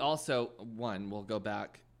 Well, we also we'll go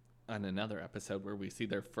back on another episode where we see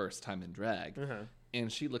their first time in drag, and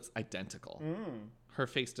she looks identical. Her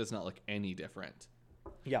face does not look any different.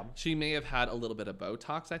 Yeah. She may have had a little bit of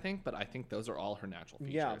Botox, I think, but I think those are all her natural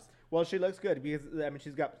features. Yeah. Well, she looks good because, I mean,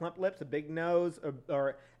 she's got plump lips, a big nose,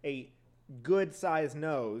 or a good-sized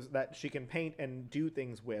nose that she can paint and do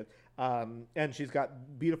things with. And she's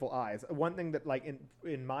got beautiful eyes. One thing that, like,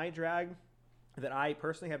 in my drag that I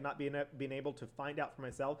personally have not been able to find out for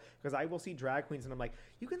myself, because I will see drag queens and I'm like,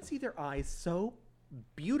 you can see their eyes so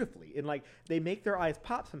beautifully, and like they make their eyes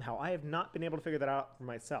pop somehow. I have not been able to figure that out for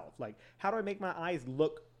myself. Like, how do I make my eyes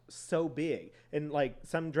look so big? And like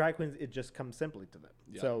some drag queens, it just comes simply to them.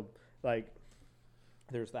 Yeah. So like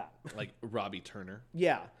there's that. Like Robbie Turner.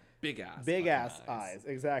 Yeah. Big ass. Big fucking ass eyes.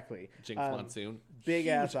 Exactly. Jinx Monsoon. Big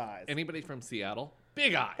Huge. ass eyes. Anybody from Seattle?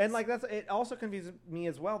 Big eyes. And like it also confuses me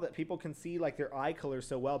as well that people can see like their eye color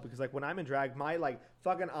so well, because like when I'm in drag, my like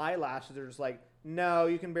fucking eyelashes are just like, no,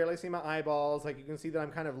 you can barely see my eyeballs. Like you can see that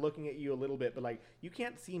I'm kind of looking at you a little bit, but like you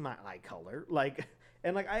can't see my eye color. Like,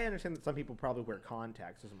 and like I understand that some people probably wear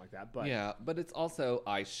contacts or something like that, but yeah, but it's also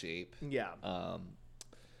eye shape. yeah.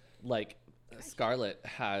 Like Scarlett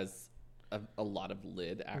has a lot of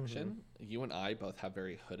lid action. You and I both have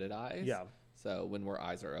very hooded eyes. Yeah. So when our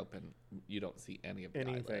eyes are open, you don't see any of the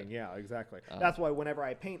Anything. eyelid. Yeah, exactly. That's why whenever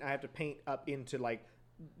I paint, I have to paint up into like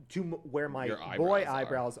where my Your boy eyebrows are.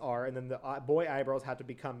 eyebrows are, and then the boy eyebrows have to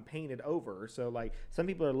become painted over. So like some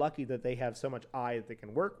people are lucky that they have so much eye that they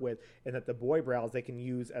can work with, and that the boy brows they can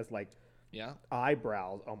use as like Yeah.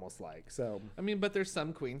 eyebrows almost like. So I mean, but there's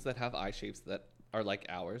some queens that have eye shapes that are like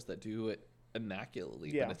ours that do it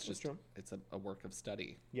immaculately. Yeah, but it's that's just true. it's a work of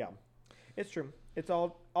study. yeah, it's true. It's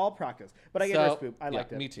all practice. But I get her So, spoop. I yeah,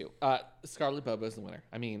 liked it. Me too. Scarlett Bobo's the winner.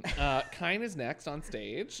 I mean, Kine is next on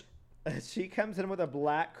stage. She comes in with a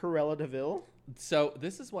black Cruella DeVille. So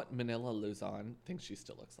this is what Manila Luzon thinks she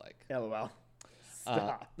still looks like. LOL.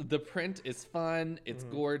 Stop. The print is fun. It's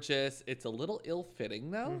gorgeous. It's a little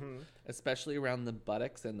ill-fitting though, especially around the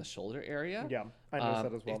buttocks and the shoulder area. Yeah, I noticed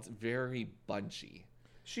that as well. It's very bunchy.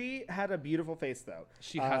 She had a beautiful face though.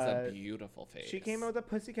 She has a beautiful face. She came out with a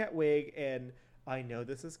pussycat wig, and I know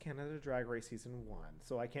this is Canada Drag Race Season 1,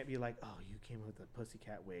 so I can't be like, oh, you came out with a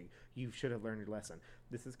pussycat wig. You should have learned your lesson.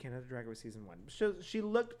 This is Canada Drag Race Season 1. She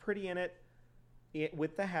looked pretty in it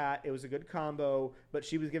with the hat. It was a good combo, but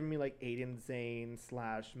she was giving me like Aiden Zane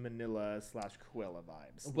 / Manila / Cruella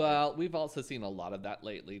vibes. Well, we've also seen a lot of that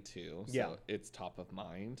lately too. So Yeah. it's top of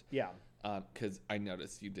mind. Yeah. Because I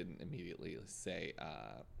noticed you didn't immediately say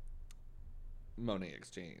Monet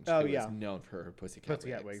Exchange. Oh, who yeah. is known for her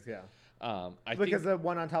pussycat Wigs, yeah. I Because think the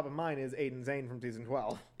one on top of mine is Aiden Zane from Season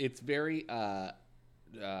 12. it's very what's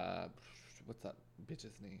that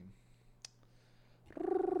bitch's name?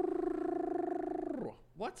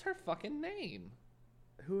 What's her fucking name?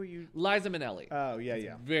 Who are you? Liza Minnelli. Oh, yeah, It's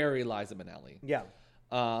yeah. very Liza Minnelli. Yeah.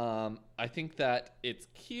 I think that it's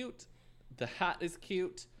cute. The hat is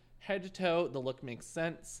cute. Head to toe, the look makes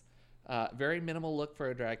sense. Very minimal look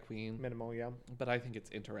for a drag queen, Minimal, yeah. but I think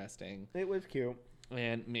it's interesting. It was cute.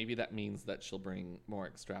 And maybe that means that she'll bring more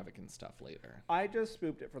extravagant stuff later. I just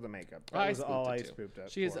spooped it for the makeup. That I was spooped all it I too. spooped it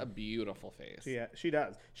She has for. a beautiful face. She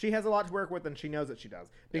does. She has a lot to work with, and she knows that she does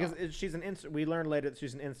because she's an we learned later that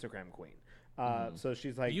she's an Instagram queen. So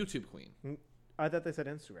she's like YouTube queen. I thought they said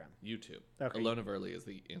Instagram. YouTube. Okay. Alona Verley is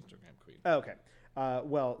the Instagram queen. Oh, okay.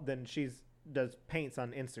 Well, then does paints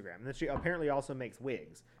on Instagram, and then she apparently also makes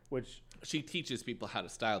wigs, which She teaches people how to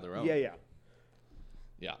style their own. yeah.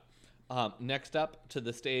 Next up to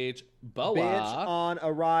the stage, Boa, Bitch on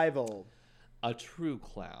arrival. a true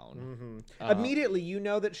clown. Immediately, you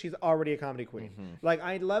know that she's already a comedy queen. Like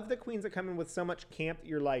I love the queens that come in with so much camp that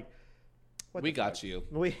you're like, what We the got fuck? you.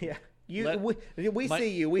 We yeah. Let- We My see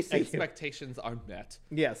you. We see you. Expectations are met.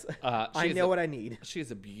 Yes, I she's know a- what I need. She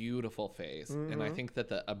has a beautiful face, and I think that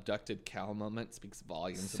the abducted cow moment speaks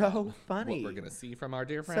volumes So about funny. what we're gonna see from our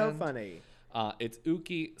dear So friend. funny. It's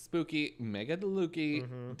Ookie, Spooky, Mega Deluki,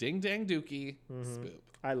 Ding Dang Dookie, Spoop.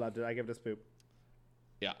 I loved it. I give it a spoop.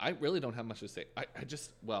 Yeah, I really don't have much to say. I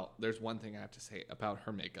just, well, there's one thing I have to say about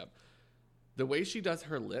her makeup. The way she does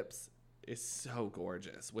her lips is so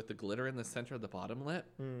gorgeous with the glitter in the center of the bottom lip.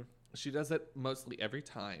 She does it mostly every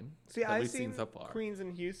time See, that I've we've seen seen so far. queens in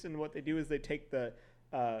Houston. What they do is they take the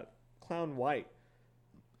clown white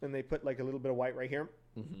and they put like a little bit of white right here.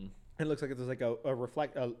 Mm-hmm. It looks like there's like a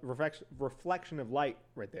reflection of light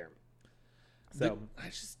right there. So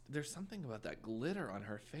There's something about that glitter on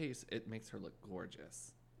her face. It makes her look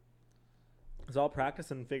gorgeous. it's all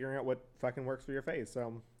practice and figuring out what fucking works for your face.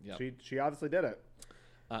 So Yep. she obviously did it.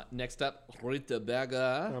 Next up, Rita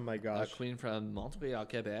Baga. Oh my gosh. A queen from Montreal,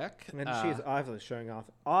 Quebec. And she's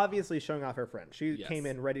obviously showing off her friend. She Yes. came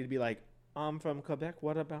in ready to be like, I'm from Quebec.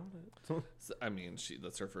 What about it? So, I mean,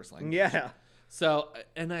 that's her first language. Yeah. So,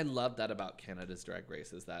 and I love that about Canada's Drag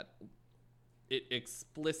Race is that it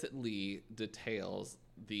explicitly details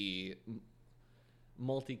the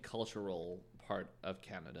multicultural part of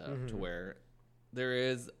Canada to where there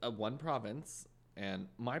is one province, and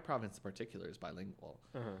my province in particular is bilingual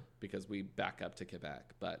because we back up to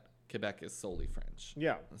Quebec, but Quebec is solely French.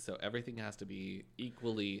 Yeah. So everything has to be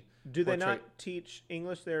equally. Do they not teach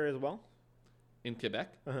English there as well? In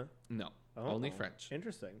Quebec? Uh-huh. No, Oh, only French.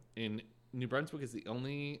 Interesting. In New Brunswick is the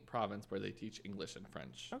only province where they teach English and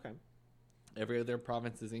French. Okay. Every other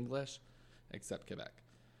province is English except Quebec.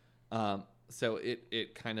 So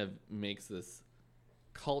it kind of makes this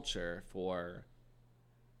culture for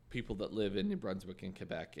people that live in New Brunswick and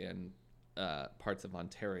Quebec and parts of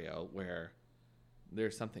Ontario where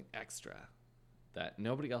there's something extra that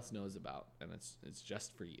nobody else knows about, and it's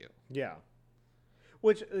just for you. Yeah.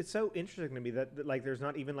 Which is so interesting to me that like there's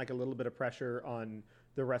not even like a little bit of pressure on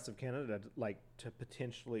the rest of Canada to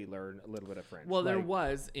potentially learn a little bit of French. Well, there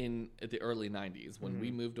was in the early 90s when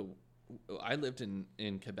we moved to. I lived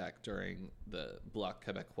in Quebec during the Bloc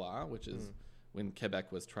Québécois, which is when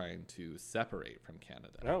Quebec was trying to separate from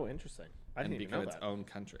Canada. Oh, interesting. I didn't even become know its that. own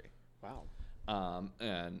country. Wow.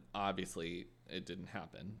 And obviously it didn't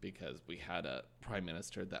happen because we had a prime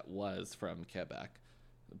minister that was from Quebec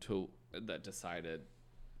that decided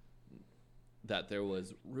that there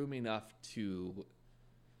was room enough to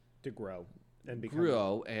grow and become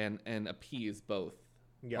grow and appease both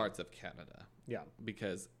Yeah. parts of Canada. Yeah.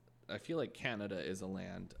 Because I feel like Canada is a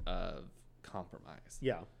land of compromise.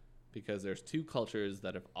 Yeah. Because there's two cultures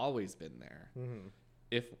that have always been there. Mm-hmm.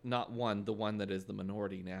 If not one, the one that is the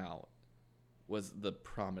minority now was the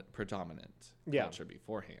predominant Yeah. culture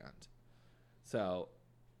beforehand. So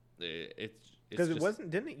it's Because it just-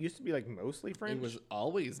 wasn't. Didn't it used to be like mostly French? It was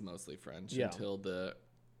always mostly French Yeah. until the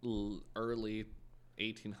early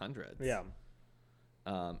 1800s. Yeah.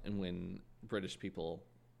 And when British people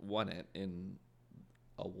won it in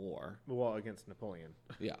a war. Well, against Napoleon.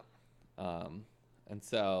 Yeah. And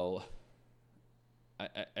so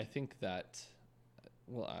I think that,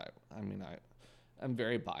 well, I'm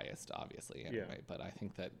very biased, obviously, anyway, but I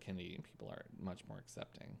think that Canadian people are much more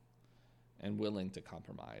accepting and willing to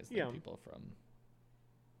compromise than people from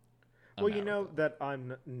Well, America. you know that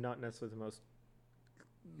I'm not necessarily the most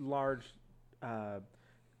large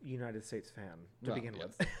United States fan to Well, begin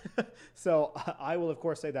yes. with. So I will, of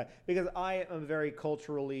course, say that because I am a very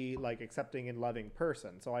culturally like accepting and loving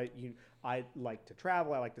person. So I like to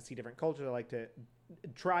travel. I like to see different cultures. I like to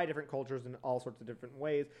try different cultures in all sorts of different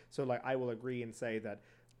ways. So like I will agree and say that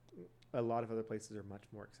a lot of other places are much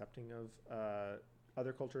more accepting of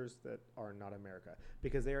other cultures that are not America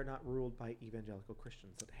because they are not ruled by evangelical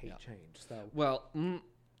Christians that hate change. So Well,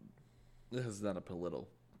 this is not a political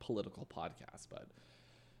podcast, but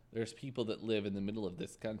there's people that live in the middle of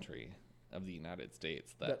this country of the United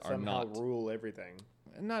States that are somehow not rule everything.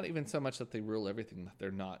 not even so much that they rule everything, that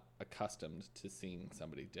they're not accustomed to seeing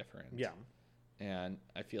somebody different. Yeah. And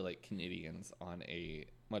I feel like Canadians on a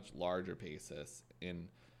much larger basis in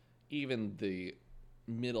even the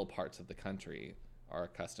middle parts of the country are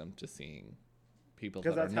accustomed to seeing people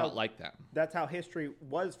that are not like them. That's how history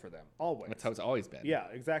was for them, always. That's how it's always been. Yeah,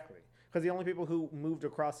 exactly. Because the only people who moved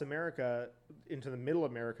across America into the middle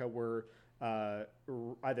America were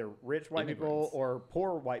either rich white people Immigrants. or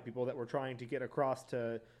poor white people that were trying to get across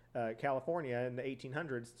to California in the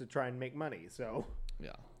 1800s to try and make money. So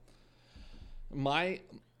Yeah.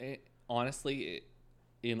 Honestly,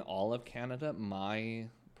 in all of Canada, my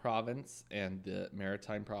province and the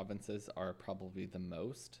maritime provinces are probably the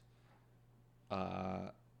most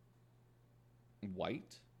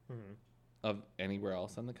white of anywhere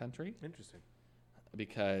else in the country interesting.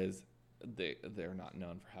 because they're not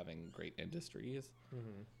known for having great industries.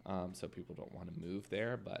 So people don't want to move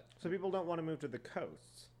there, but So people don't want to move to the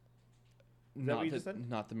coasts. Is that what you just said?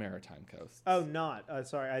 not the maritime coast. Oh, not.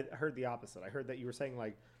 Sorry, I heard the opposite. I heard that you were saying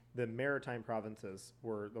like the maritime provinces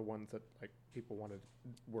were the ones that like people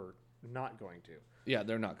were not going to. Yeah,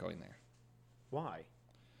 they're not going there. Why?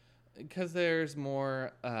 Because there's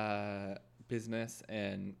more business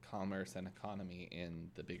and commerce and economy in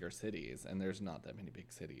the bigger cities, and there's not that many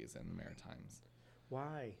big cities in the Maritimes.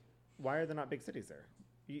 Why? Why are there not big cities there?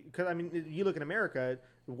 Because I mean, you look in America,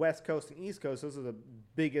 the West Coast and East Coast; those are the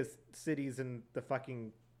biggest cities in the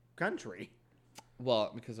fucking country.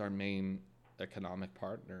 Well, because our main economic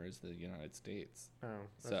partner is the United States. Oh,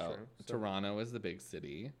 that's So true. Toronto is the big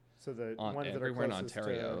city. So the On ones that are everywhere in closest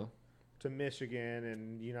Ontario. to Michigan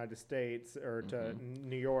and United States, or to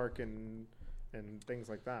New York and things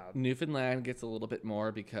like that. Newfoundland gets a little bit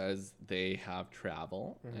more because they have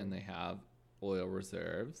travel and they have oil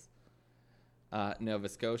reserves. Nova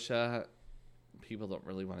Scotia, people don't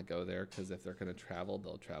really want to go there because if they're going to travel,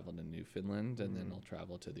 they'll travel to Newfoundland and then they'll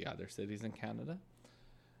travel to the other cities in Canada.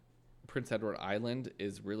 Prince Edward Island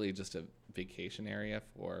is really just a vacation area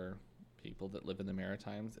for people that live in the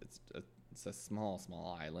Maritimes. It's a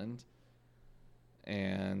small island.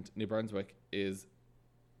 And New Brunswick is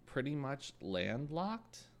pretty much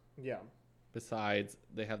landlocked. Yeah. Besides,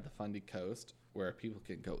 they have the Fundy Coast where people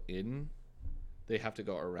can go in. They have to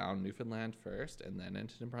go around Newfoundland first and then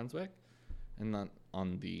into New Brunswick. And then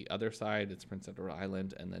on the other side, it's Prince Edward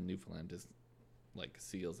Island, and then Newfoundland is like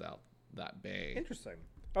seals out that bay. Interesting.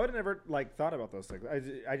 I would have never like thought about those things.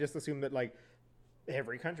 I just assumed that like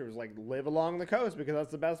every country was like live along the coast because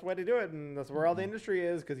that's the best way to do it, and that's where all the industry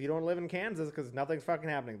is. Because you don't live in Kansas because nothing's fucking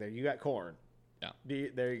happening there. You got corn. Yeah.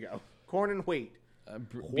 There you go. Corn and wheat.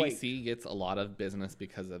 BC gets a lot of business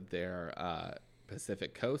because of their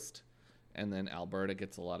Pacific coast, and then Alberta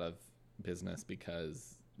gets a lot of business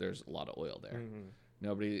because there's a lot of oil there.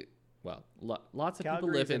 Lots of people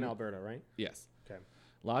live in Alberta, right? Yes. Okay.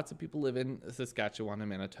 Lots of people live in Saskatchewan and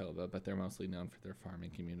Manitoba, but they're mostly known for their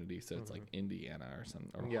farming community. So it's like Indiana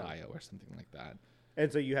or Ohio or something like that.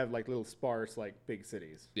 And so you have like little sparse, like big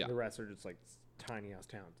cities. Yeah. The rest are just like tiny ass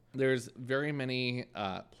towns. There's very many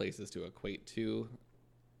places to equate to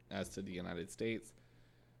as to the United States.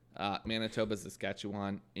 Manitoba,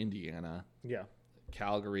 Saskatchewan, Indiana, Yeah.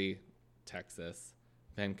 Calgary, Texas,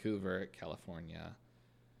 Vancouver, California.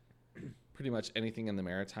 Pretty much anything in the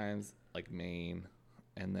Maritimes, like Maine,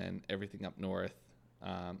 and then everything up north.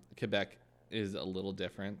 Quebec is a little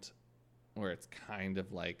different, where it's kind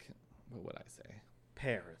of like, what would I say?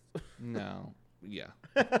 Paris. No, yeah.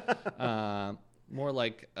 More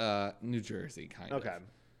like New Jersey, kind Okay.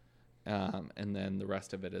 of. And then the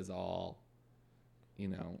rest of it is all,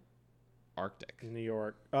 Arctic. New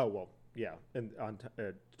York. Oh, well, yeah. And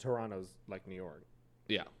Toronto's like New York.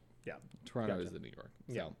 Yeah. Yeah. Toronto Gotcha. is the New York.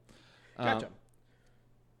 Yeah. So, Gotcha.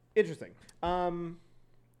 Interesting.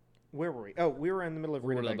 Where were we? Oh, we were in the middle of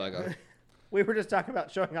Rita Rutabaga. Baga. We were just talking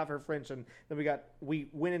about showing off her French, and then we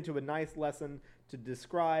went into a nice lesson to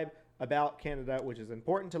describe about Canada, which is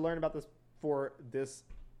important to learn about this for this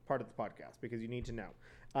part of the podcast because you need to know.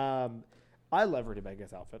 I love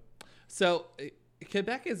Rutabaга's outfit. So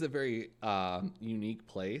Quebec is a very unique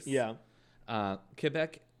place. Yeah.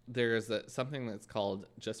 Quebec, there's something that's called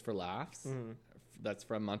Just for Laughs. That's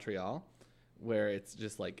from Montreal, where it's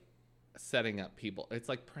just like setting up people. It's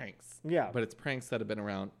like pranks. Yeah. But it's pranks that have been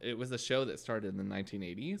around. It was a show that started in the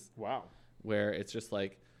 1980s. Wow. Where it's just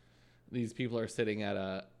like these people are sitting at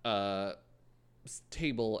a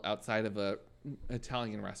table outside of a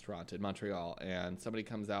Italian restaurant in Montreal, and somebody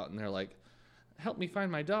comes out and they're like, help me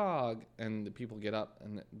find my dog. And the people get up,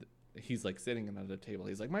 and he's like sitting at a table.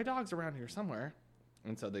 He's like, my dog's around here somewhere.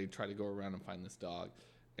 And so they try to go around and find this dog.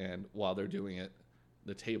 And while they're doing it,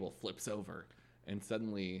 the table flips over, and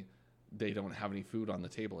suddenly they don't have any food on the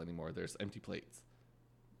table anymore. There's empty plates.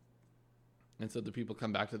 And so the people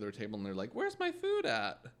come back to their table and they're like, where's my food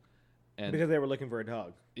at? And Because they were looking for a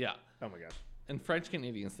dog. yeah. Oh my gosh. And French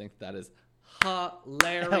Canadians think that is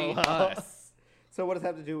hilarious. So what does that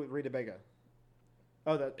have to do with Rutabaga?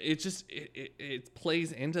 Oh, that. It just it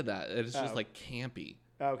plays into that. It's just Oh. like campy.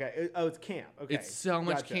 Okay. Oh, it's camp. Okay. It's so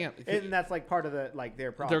much Gotcha. camp. And that's like part of the like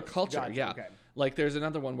their problem. Their culture, Gotcha. yeah. Okay. Like there's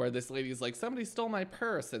another one where this lady's like, somebody stole my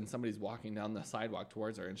purse, and somebody's walking down the sidewalk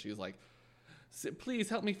towards her, and she's like, please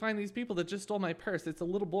help me find these people that just stole my purse. It's a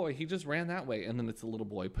little boy. He just ran that way. And then it's a little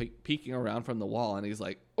boy peeking around from the wall, and he's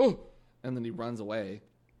like, oh, and then he runs away.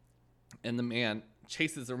 And the man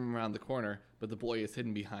chases him around the corner, but the boy is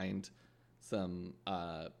hidden behind some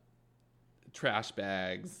trash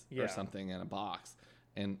bags Yeah. or something in a box.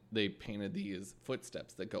 And they painted these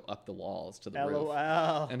footsteps that go up the walls to the LOL.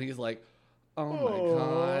 roof. And he's like, oh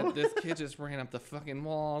my God, this kid just ran up the fucking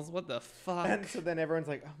walls. What the fuck? And so then everyone's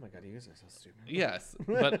like, oh my God, you guys are so stupid. Yes,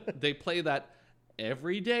 but they play that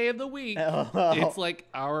every day of the week. Oh. It's like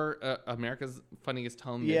our America's Funniest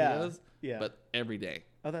Home Yeah, Videos, yeah. but every day.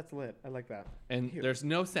 Oh, that's lit. I like that. And Cute. there's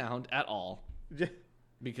no sound at all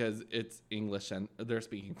because it's English and they're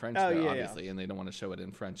speaking French Oh, there, yeah, obviously, and they don't want to show it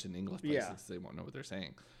in French and English places Yeah. because they won't know what they're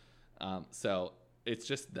saying. So it's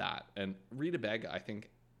just that. And Rita Baga, I think,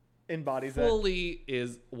 Embodies that. fully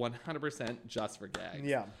is 100% just for gags.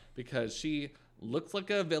 Yeah. Because she looks like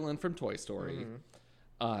a villain from Toy Story.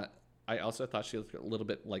 Mm-hmm. I also thought she looked a little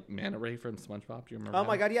bit like Manta Ray from SpongeBob. Do you remember? Oh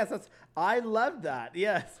my God, yes, I loved that.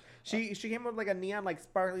 Yes, she came with like a neon, like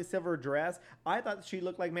sparkly silver dress. I thought she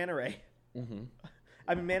looked like Manta Ray. Mm-hmm.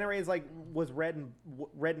 I mean, Manta Ray was red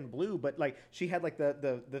and blue, but like she had like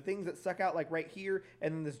the things that stuck out like right here,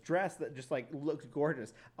 and then this dress that just like looked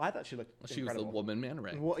gorgeous. I thought she looked incredible. Was the woman Manta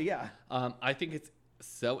Ray. Well, yeah. I think it's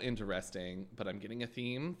so interesting, but I'm getting a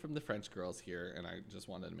theme from the French girls here, and I just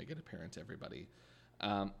wanted to make it apparent to everybody.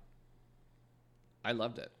 I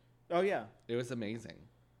loved it. Oh yeah. It was amazing.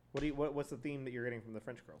 What's the theme that you're getting from the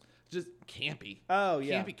French girls? Just campy. Oh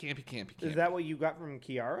yeah. Campy. Is that what you got from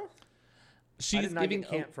Kiara? She's did not giving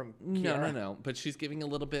get camp from Kiara. No. But she's giving a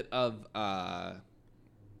little bit of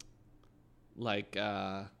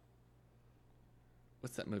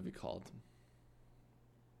what's that movie called?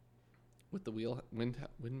 With the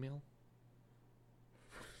windmill?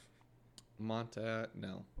 Monte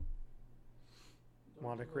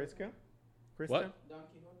Cristo? What?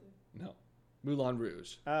 No. Moulin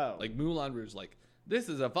Rouge. Oh. Like Moulin Rouge, like, this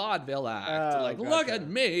is a vaudeville act. Oh, like, gotcha. look at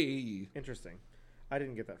me. Interesting. I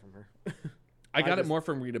didn't get that from her. I got it more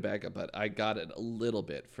from Rita Baga, but I got it a little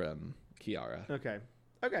bit from Kiara. Okay.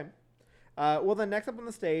 Well, then next up on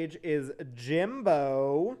the stage is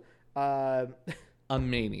Jimbo. A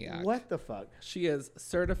maniac. What the fuck? She is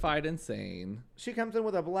certified insane. She comes in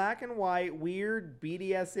with a black and white weird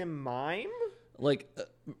BDSM mime. Like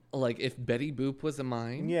if Betty Boop was a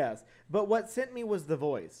mime. Yes. But what sent me was the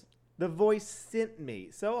voice. The voice sent me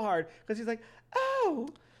so hard because she's like, oh,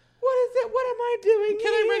 what is it? What am I doing Can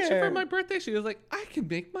I here? mention for my birthday? She was like, I can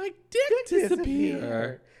make my dick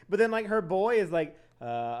disappear. But then like her boy is like,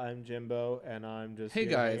 I'm Jimbo and I'm just Hey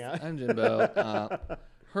here to hang guys, out." I'm Jimbo.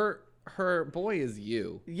 Her boy is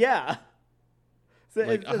you. Yeah. So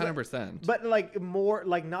Like it's 100%. But like more,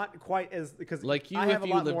 like not quite as because Like you I have if a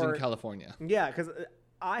you lot lived more, in California. Yeah, because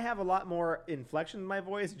I have a lot more inflection in my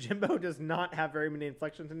voice. Jimbo does not have very many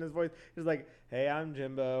inflections in his voice. He's like, "Hey, I'm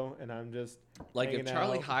Jimbo, and I'm just Like if hanging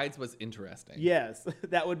Charlie out." Hides was interesting. Yes,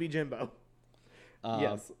 that would be Jimbo.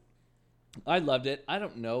 Yes, I loved it. I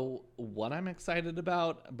don't know what I'm excited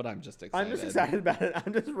about, but I'm just excited. I'm just excited about it.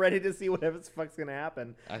 I'm just ready to see whatever the fuck's gonna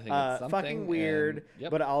happen. I think it's something. Fucking weird, and-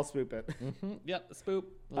 yep. but I'll spoop it. Mm-hmm. Yep, spoop.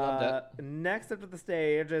 Loved it. Next up to the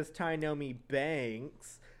stage is Tynomi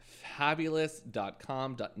Banks.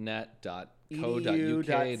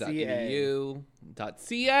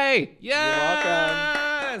 Fabulous.com.net.co.uk.edu.ca.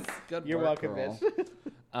 Yes! Good You're work, welcome, girl.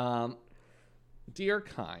 bitch. Dear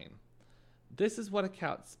Kine, this is what a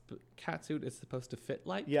catsuit is supposed to fit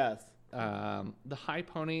like. Yes. The high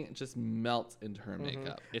pony just melts into her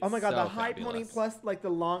makeup. It's Oh my god, so the high fabulous. pony plus like the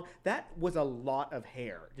long, that was a lot of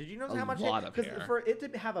hair. Did you notice A how much lot of hair. for it to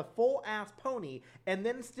have a full ass pony and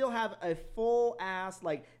then still have a full ass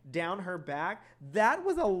like down her back, that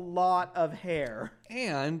was a lot of hair.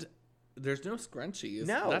 And there's no scrunchies.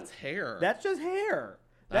 No. That's hair. That's just hair.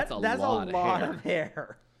 That's a that's lot a of lot hair. of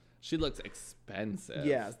hair. She looks expensive.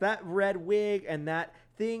 Yes, that red wig and that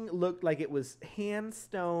thing looked like it was hand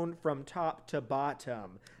stoned from top to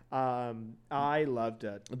bottom. I loved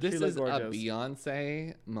it. This She looked is gorgeous. a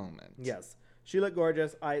Beyonce moment. Yes, she looked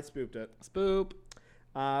gorgeous. I spooped it. Spoop.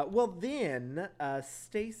 Well, then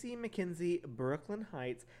Stacy McKenzie, Brooklyn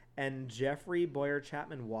Heights, and Jeffrey Boyer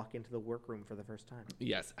Chapman walk into the workroom for the first time.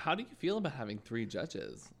 Yes. How do you feel about having 3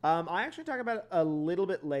 judges? I actually talk about it a little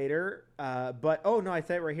bit later, but oh no, I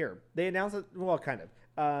say it right here. They announced it. Well, kind of.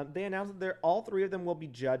 They announced that all 3 of them will be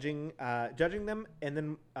judging them, and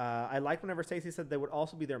then I like whenever Stacey said they would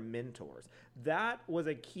also be their mentors. That was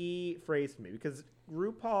a key phrase to me because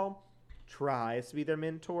RuPaul tries to be their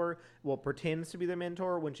mentor, well, pretends to be their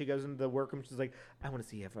mentor when she goes into the workroom. She's like, I want to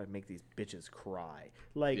see if I make these bitches cry.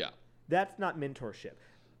 Like, Yeah. That's not mentorship.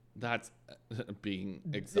 That's being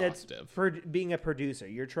exhaustive. It's for being a producer.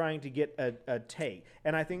 You're trying to get a take.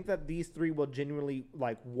 And I think that these 3 will genuinely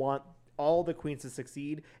like want all the queens to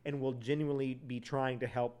succeed and will genuinely be trying to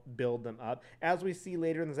help build them up. As we see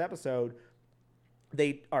later in this episode,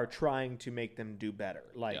 they are trying to make them do better,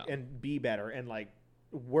 like, and be better. And like,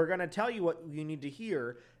 we're going to tell you what you need to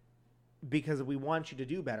hear because we want you to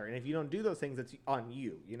do better. And if you don't do those things, it's on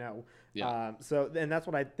you, you know? Yeah. And that's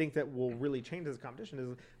what I think that will really change this competition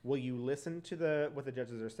is, will you listen to what the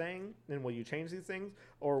judges are saying and will you change these things,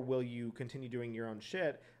 or will you continue doing your own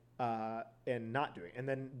shit and not doing it? And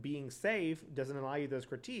then being safe doesn't allow you those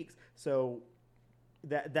critiques. So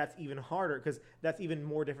that's even harder because that's even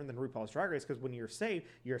more different than RuPaul's Drag Race, because when you're safe,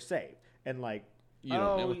 and like, You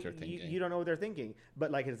don't know what they're thinking. You don't know what they're thinking,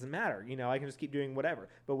 but like it doesn't matter. I can just keep doing whatever.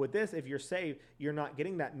 But with this, if you're safe, you're not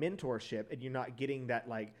getting that mentorship, and you're not getting that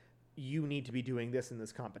like you need to be doing this in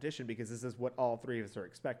this competition because this is what all three of us are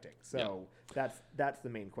expecting. So that's the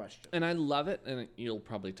main question. And I love it, and you'll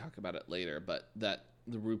probably talk about it later, but that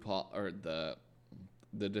the RuPaul or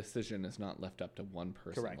the decision is not left up to one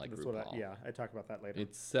person. Correct. Like That's RuPaul. I talk about that later.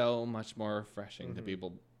 It's so much more refreshing to be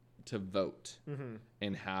able to vote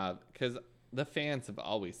and have, because the fans have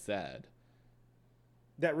always said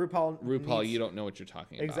that RuPaul you don't know what you're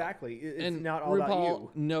talking about. Exactly. It's and not all RuPaul about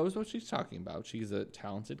you. knows what she's talking about. She's a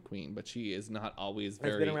talented queen, but she is not always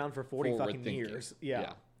very. It's been around for 40 fucking forward-thinking. years.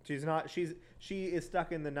 Yeah. She's not. She is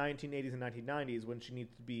stuck in the 1980s and 1990s when she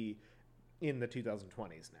needs to be in the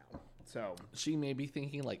 2020s now. So she may be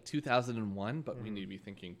thinking like 2001, but we need to be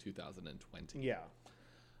thinking 2020. yeah.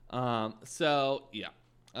 So yeah.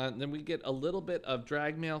 Then we get a little bit of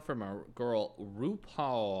drag mail from our girl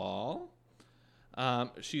RuPaul.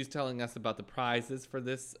 She's telling us about the prizes for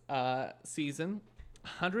this season: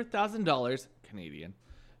 $100,000 Canadian,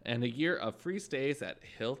 and a year of free stays at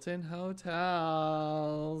Hilton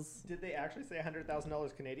hotels. Did they actually say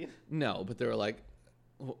 $100,000 Canadian? No, but they were like,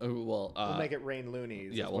 well, we'll make it rain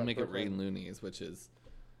loonies. Yeah, we'll make it rain loonies, which is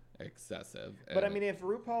excessive. But I mean, if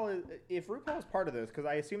RuPaul is part of this, because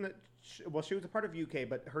I assume that she was a part of UK,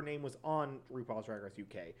 but her name was on RuPaul's Drag Race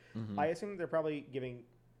UK. I assume they're probably giving,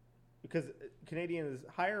 because Canadian is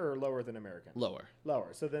higher or lower than American. Lower.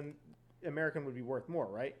 So then American would be worth more,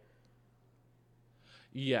 right?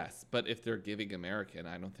 Yes, but if they're giving American,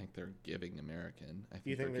 I don't think they're giving American. I think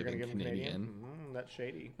You think they're going to give Canadian. Canadian? That's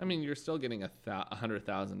shady. I mean, you're still getting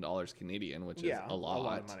 $100,000 Canadian, which is a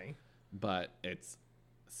lot of money. But it's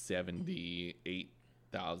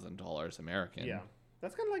 $78,000 American. Yeah,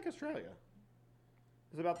 that's kind of like Australia.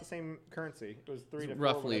 It's about the same currency. It was 3 to 4.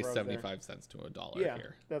 Roughly 75 cents to $1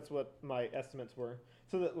 here. That's what my estimates were.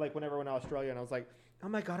 So that, like, whenever I went to Australia and I was like, oh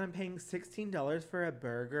my God, I'm paying $16 for a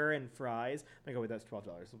burger and fries. I'm like, oh wait, that's $12.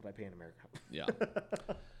 That's what I pay in America. Yeah.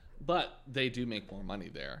 But they do make more money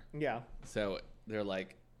there. Yeah. So they're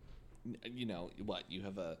like, what? You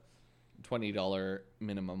have a $20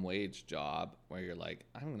 minimum wage job where you're like,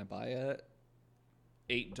 I'm going to buy a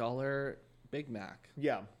 $8 Big Mac.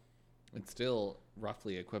 Yeah. It's still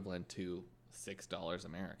roughly equivalent to $6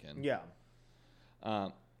 American. Yeah.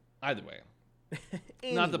 Either way.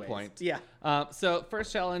 Not the point. Yeah. So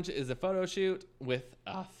first challenge is a photo shoot with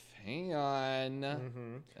a fan.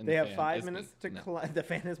 And They have 5 minutes to climb. The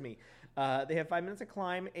fan is me. They have 5 minutes to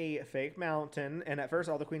climb a fake mountain. And at first,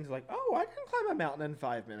 all the queens are like, oh, I can climb a mountain in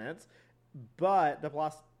 5 minutes. But the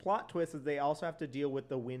plot twist is they also have to deal with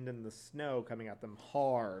the wind and the snow coming at them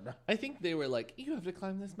hard. I think they were like, you have to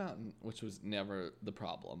climb this mountain, which was never the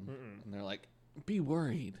problem. And they're like, be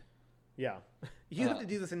worried. Yeah. You have to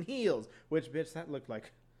do this in heels, which, bitch, that looked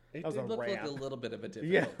like It that was did a look ramp. like a little bit of a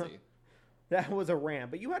difficulty. That was a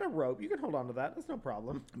ramp, but you had a rope. You can hold on to that. That's no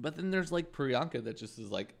problem. But then there's like Priyanka that just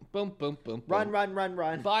is like, boom, boom, boom, Run, boom. run, run,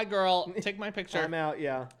 run. Bye, girl. Take my picture. I'm out,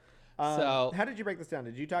 yeah. So how did you break this down?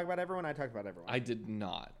 Did you talk about everyone? I talked about everyone. I did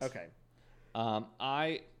not. Okay.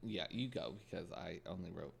 You go because I only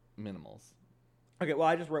wrote minimals. Okay, well,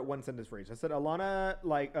 I just wrote one sentence for each. I said Lona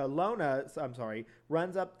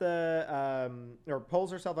runs up or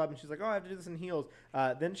pulls herself up, and she's like, oh, I have to do this in heels.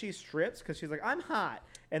 Then she strips because she's like, I'm hot.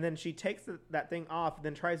 And then she takes that thing off, and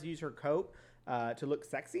then tries to use her coat to look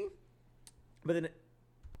sexy. But then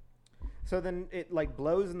it like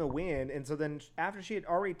blows in the wind, and so then after she had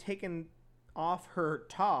already taken off her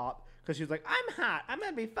top, because she was like, I'm hot, I'm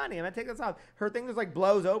gonna be funny, I'm gonna take this off, her thing just like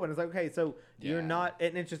blows open. It's like, okay, so you're not,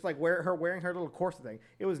 and it's just like wearing her little corset thing.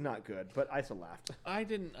 It was not good, but I still laughed. I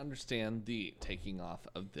didn't understand the taking off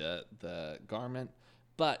of the garment,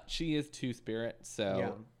 but she is Two-Spirit, so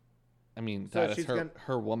Yeah. I mean, So that is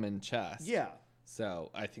her woman chest. Yeah. So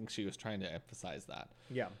I think she was trying to emphasize that.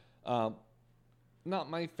 Yeah.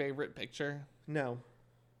 Not my favorite picture. No.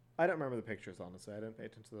 I don't remember the pictures, honestly. I didn't pay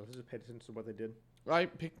attention to those. I just paid attention to what they did. I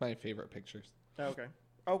picked my favorite pictures.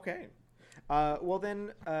 Okay. Well,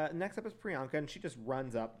 then next up is Priyanka, and she just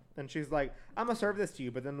runs up, and she's like, I'm going to serve this to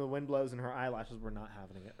you, but then the wind blows, and her eyelashes were not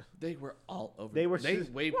having it. They were all over. They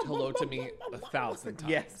waved hello to me 1,000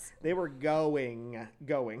 times. Yes, they were going.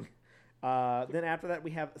 Then after that,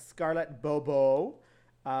 we have Scarlett Bobo.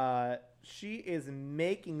 She is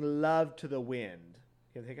making love to the wind.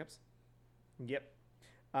 You have hiccups? Yep.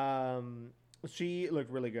 She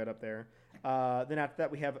looked really good up there. Then after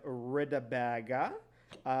that, we have Rita Baga.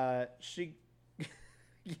 She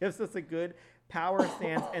gives us a good power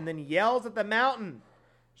stance and then yells at the mountain.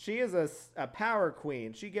 She is a power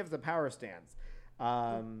queen. She gives a power stance.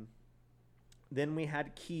 Then we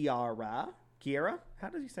had Kiara. Kiara? How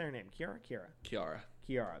does you say her name? Kiara.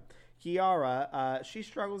 Kiara, she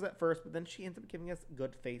struggles at first, but then she ends up giving us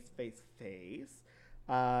good face.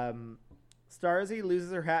 Starzy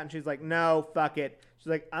loses her hat, and she's like, no, fuck it. She's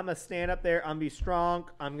like, I'm going to stand up there. I'm going to be strong.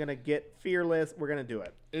 I'm going to get fearless. We're going to do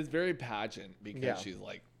it. It's very pageant because she's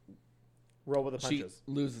like, roll with the punches.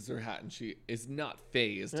 She loses her hat, and she is not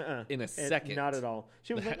phased in a second. Not at all.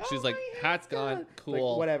 She was like, she's like, hat's gone. Cool.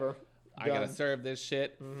 Like, whatever. I got to serve this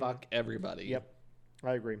shit. Fuck everybody. Yep.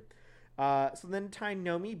 I agree. So then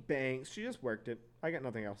Tainomi Banks, she just worked it. I got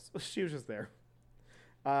nothing else. She was just there.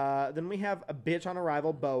 Then we have a bitch on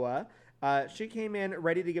arrival, Boa. She came in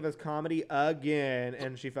ready to give us comedy again,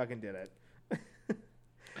 and she fucking did it.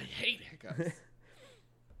 I hate hiccups.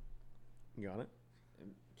 You got it?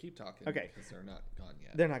 Keep talking. Okay. Because they're not gone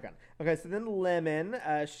yet. They're not gone. Okay, so then Lemon,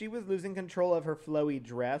 she was losing control of her flowy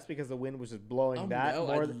dress because the wind was just blowing that. No,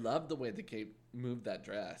 I love the way the cape moved that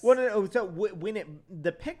dress. Well, no, so when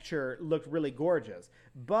the picture looked really gorgeous,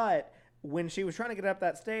 but when she was trying to get up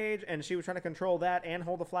that stage and she was trying to control that and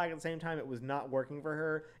hold the flag at the same time, it was not working for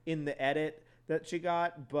her in the edit that she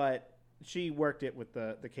got, but she worked it with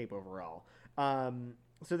the cape overall.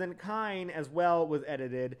 So then Kine as well was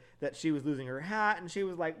edited that she was losing her hat and she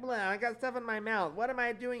was like, blah, I got stuff in my mouth. What am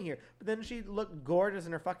I doing here? But then she looked gorgeous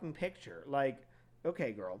in her fucking picture. Like,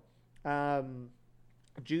 okay, girl.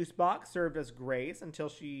 Juicebox served as Grace until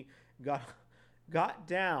she got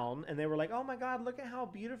down and they were like, oh my God, look at how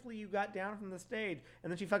beautifully you got down from the stage.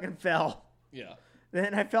 And then she fucking fell. Yeah.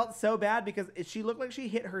 And I felt so bad because she looked like she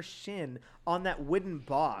hit her shin on that wooden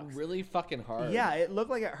box. Really fucking hard. Yeah, it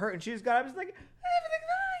looked like it hurt. And she just got up and was like, everything's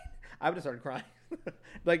fine. I would have started crying.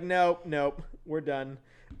 Like, nope, we're done.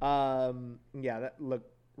 Yeah, that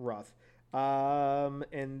looked rough.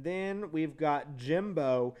 And then we've got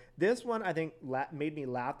Jimbo. This one, I think, made me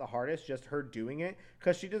laugh the hardest, just her doing it.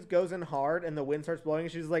 Because she just goes in hard and the wind starts blowing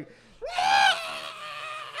and she's like,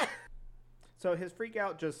 so his freak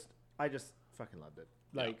out I just fucking loved it.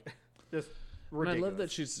 Like, just ridiculous. And I love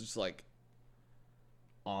that she's just like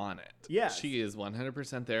on it. Yeah. She is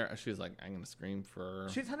 100% there. She's like, I'm going to scream for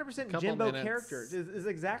She's 100% Jimbo character. Is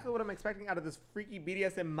exactly what I'm expecting out of this freaky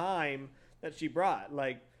BDSM mime that she brought.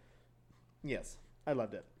 Like, yes, I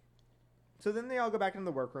loved it. So then they all go back into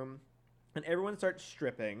the workroom and everyone starts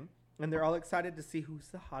stripping and they're all excited to see who's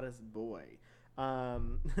the hottest boy.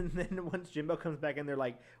 And then once Jimbo comes back in, they're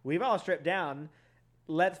like, we've all stripped down.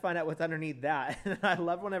 Let's find out what's underneath that. And I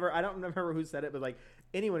love whenever, I don't remember who said it, but like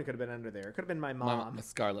anyone could have been under there. It could have been my mom.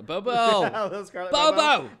 Scarlet Bobo. Scarlet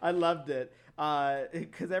Bobo. I loved it.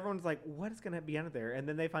 Because everyone's like, what is going to be under there? And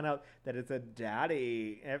then they find out that it's a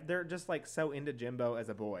daddy. They're just like so into Jimbo as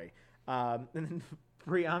a boy. And then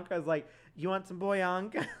Priyanka's like, you want some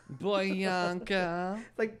Boyanka? Boyanka.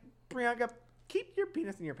 It's like, Priyanka, keep your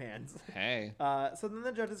penis in your pants. Hey. So then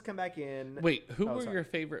the judges come back in. Wait, who were your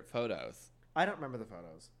favorite photos? I don't remember the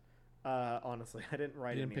photos. Honestly, I didn't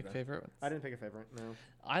write. You didn't pick favorite ones? I didn't pick a favorite. No.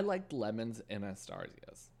 I liked Lemon's and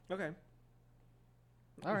Anastasia's. Okay.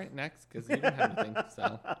 All right, next, because you didn't have anything.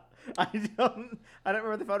 So I don't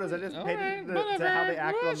remember the photos. I just paid attention to how they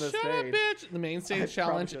act on the stage. Up, bitch. The main stage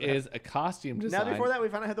challenge is a costume design. Now, before that, we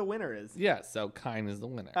find out who the winner is. Yeah, so Kine is the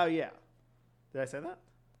winner. Oh yeah. Did I say that?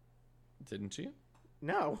 Didn't you?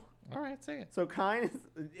 No. All right, say it. So Kine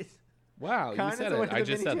is. Wow, Kine you said it. I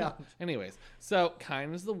just said challenge. that. Anyways, so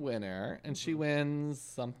Kine is the winner, and she wins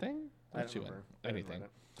something. What did she win? Anything.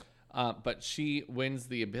 But she wins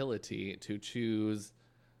the ability to choose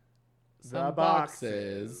some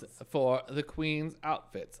boxes for the queen's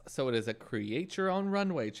outfits. So it is a create your own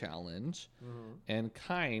runway challenge, and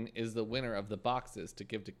Kine is the winner of the boxes to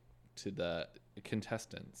give to the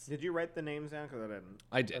contestants. Did you write the names down? Because I didn't.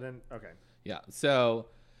 I did. Okay. Yeah. So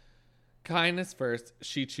Kine is first.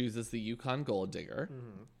 She chooses the Yukon Gold Digger,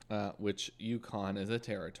 which Yukon is a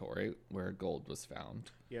territory where gold was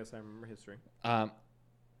found. Yes, I remember history.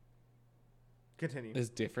 Continue. Is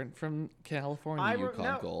different from California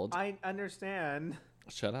Yukon Gold. I understand.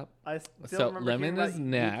 Shut up. I still remember Lemon is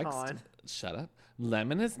next. Yukon. Shut up.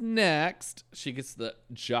 Lemon is next. She gets the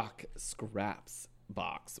Jock Scraps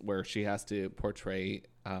box where she has to portray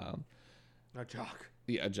a jock.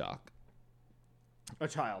 Yeah, a jock. A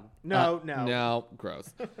child. No.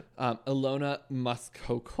 Gross. Ilona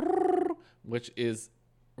Muskoka, which is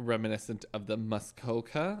reminiscent of the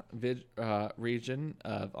Muskoka region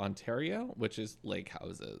of Ontario, which is lake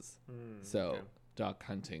houses. Duck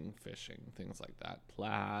hunting, fishing, things like that.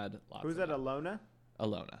 Plaid. Who's that, Ilona?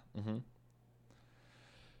 Ilona.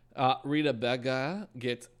 Rita Bega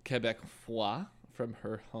gets Quebec-Froid from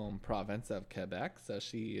her home province of Quebec. So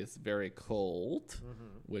she is very cold,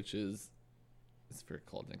 which is It's very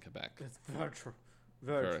cold in Quebec. It's very true.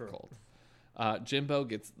 Very true. Cold. Jimbo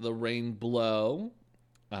gets the Rain Blow,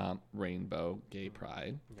 Rainbow Gay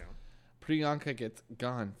Pride. Yeah. Priyanka gets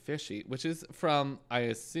Gone Fishy, which is from, I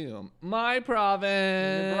assume, my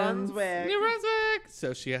province. New Brunswick. New Brunswick.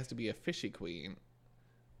 So she has to be a fishy queen,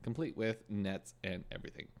 complete with nets and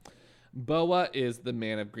everything. Boa is the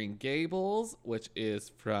Man of Green Gables, which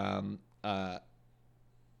is from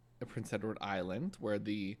Prince Edward Island, where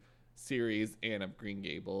the series Anne of Green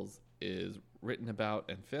Gables is written about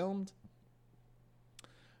and filmed.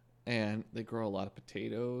 And they grow a lot of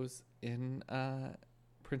potatoes in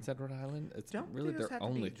Prince Edward Island. It's Don't really potatoes their have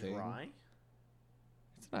to only be thing. dry?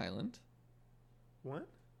 It's an island. What?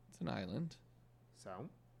 It's an island. So?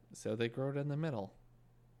 So they grow it in the middle.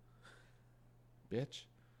 Bitch.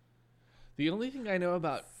 The only thing I know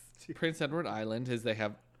about Prince Edward Island is they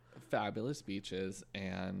have fabulous beaches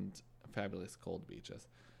and fabulous cold beaches.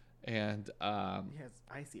 And Yeah, it's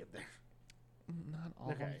icy up there. not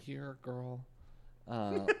all Okay. here, girl.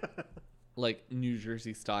 Like New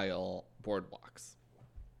Jersey style boardwalks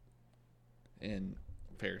and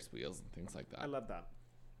Ferris wheels and things like I that. love that.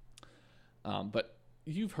 But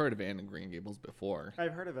you've heard of Anne of Green Gables before.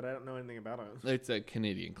 I've heard of it. I don't know anything about it. It's a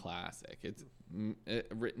Canadian classic. It's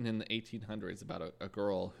written in the 1800s about a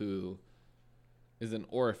girl who is an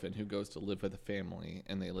orphan who goes to live with a family,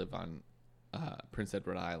 and they live on Prince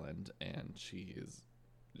Edward Island, and she is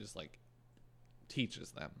just like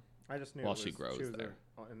teaches them. I just knew While it was, she grows was there.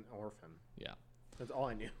 an orphan. Yeah. That's all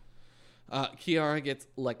I knew. Kiara gets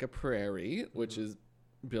Like a Prairie, which is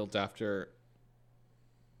built after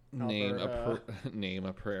name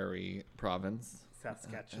a prairie province.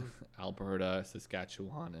 Saskatchewan. Alberta,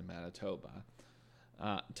 Saskatchewan, and Manitoba.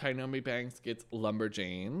 Tainomi Banks gets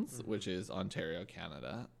Lumberjanes, which is Ontario,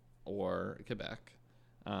 Canada, or Quebec.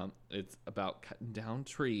 It's about cutting down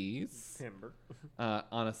trees. Timber.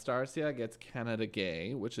 Anastasia gets Canada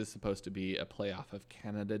Gay, which is supposed to be a playoff of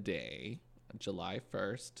Canada Day, July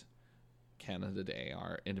 1st. Canada Day,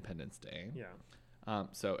 our Independence Day. Yeah.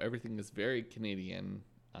 So everything is very Canadian.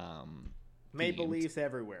 Maple themed. leaves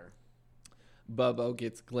everywhere. Bubbo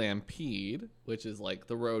gets Glampede, which is like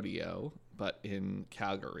the rodeo, but in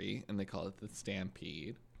Calgary, and they call it the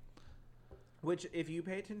Stampede. Which, if you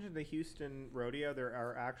pay attention to the Houston rodeo, there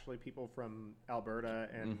are actually people from Alberta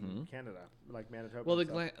and Canada, like Manitoba. Well, and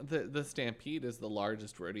stuff. the Stampede is the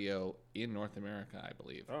largest rodeo in North America, I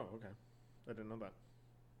believe. Oh, okay. I didn't know that.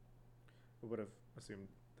 I would have assumed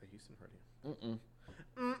the Houston rodeo.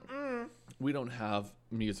 We don't have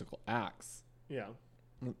musical acts. Yeah.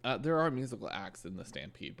 There are musical acts in the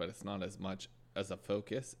Stampede, but it's not as much as a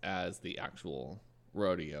focus as the actual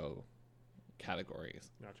rodeo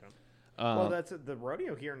categories. Gotcha. Well, that's the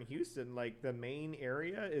rodeo here in Houston. Like, the main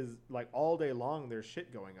area is like all day long. There's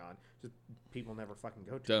shit going on. Just people never fucking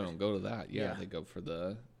go to. Don't go to that. Yeah, Yeah. they go for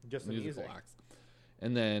the Just the musical music. acts.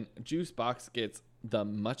 And then Juice Box gets the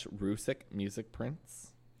Much Rusick Music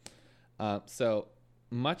Prince. So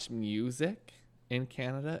Much Music in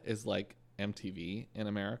Canada is like MTV in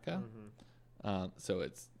America. So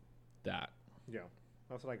it's that. Yeah,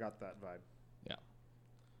 that's what I got that vibe. Yeah.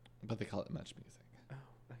 But they call it Much Music. Oh,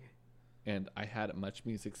 okay. And I had a Much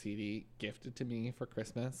Music CD gifted to me for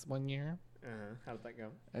Christmas one year. How did that go?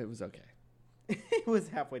 It was okay. It was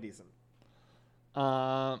halfway decent.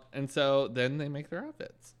 And so then they make their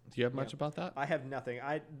outfits. Do you have much Yeah. about that? I have nothing.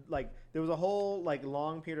 There was a whole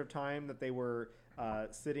long period of time that they were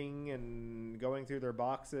sitting and going through their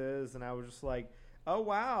boxes, and I was just like, oh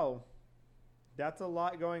wow, that's a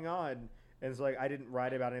lot going on. And it's like I didn't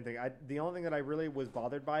write about anything. The only thing that I really was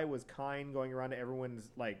bothered by was Kine going around to everyone's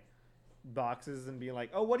like boxes and being like,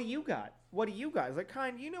 oh, what do you got? What do you got? It's like,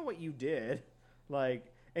 Kine, you know what you did,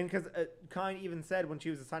 like. And because Kine even said when she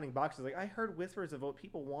was assigning boxes, like, I heard whispers of what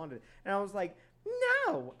people wanted. And I was like,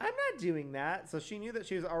 no, I'm not doing that. So she knew that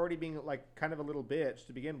she was already being, like, kind of a little bitch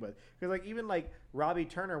to begin with. Because, like, even, like, Robbie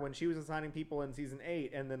Turner, when she was assigning people in Season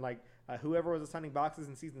 8, and then, like, whoever was assigning boxes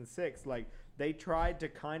in Season 6, like, they tried to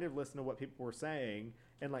kind of listen to what people were saying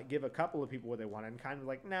and, like, give a couple of people what they wanted. And kind of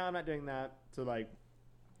like, no, I'm not doing that. So, like,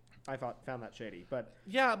 I found that shady, but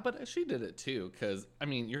Yeah, but she did it too, because, I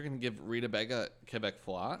mean, you're going to give Rita Bega Quebec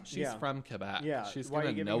Foie. She's Yeah. from Quebec. yeah, She's why are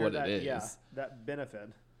going you to giving know her what that, it is. Yeah, that benefit.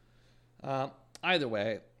 Either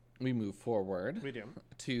way, we move forward We do.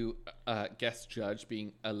 to guest judge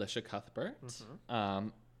being Alicia Cuthbert.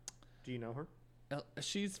 Do you know her?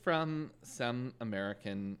 She's from some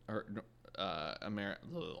American or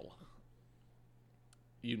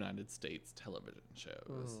United States television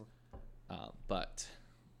shows, but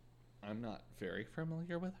I'm not very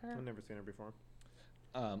familiar with her. I've never seen her before.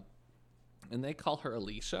 And they call her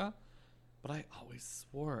Alicia, But I always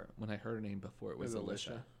swore when I heard her name before it was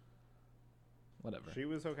Alicia. Whatever. She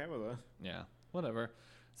was okay with it. Yeah, whatever.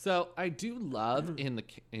 So I do love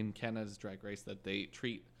in Canada's Drag Race that they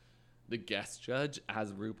treat the guest judge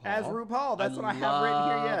as RuPaul. As RuPaul, that's what I have written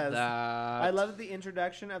here. Yes, that. I love the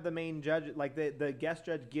introduction of the main judge. Like the guest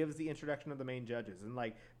judge gives the introduction of the main judges, and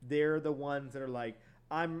like they're the ones that are like,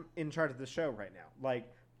 I'm in charge of the show right now.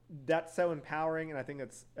 Like that's so empowering, and I think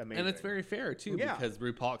that's amazing. And it's very fair too, Yeah. because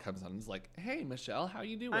RuPaul comes on and is like, "Hey, Michelle, how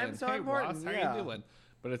you doing? I'm so hey, important." Ross, how Yeah. you doing?"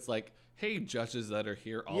 But it's like, "Hey, judges that are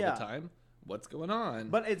here all Yeah. the time, what's going on?"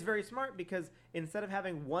 But it's very smart because instead of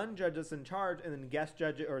having one judge that's in charge and then guest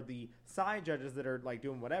judge or the side judges that are like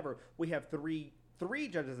doing whatever, we have three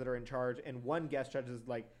judges that are in charge and one guest judge is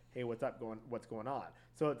like, hey, what's going on?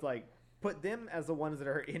 So it's like put them as the ones that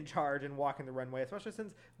are in charge and walking the runway, especially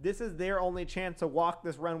since this is their only chance to walk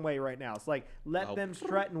this runway right now. It's like let them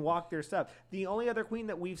strut and walk their stuff. The only other queen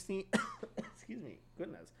that we've seen, excuse me,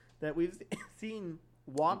 goodness, that we've seen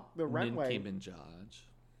walk the runway. Nicki Minaj.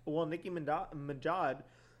 Well, Nicki Minaj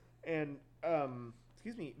and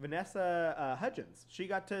Vanessa Hudgens. She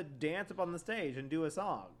got to dance up on the stage and do a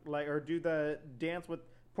song, or do the dance with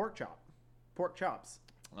pork chops.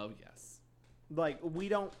 Oh yes. Like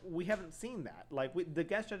we haven't seen that. Like the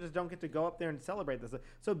guest judges don't get to go up there and celebrate this.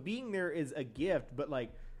 So being there is a gift, but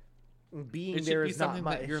like being It there should be is not something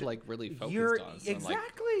much. that you're like really focused on. So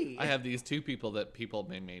exactly. like, I have these two people that people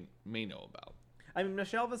may know about. I mean,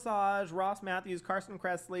 Michelle Visage, Ross Matthews, Carson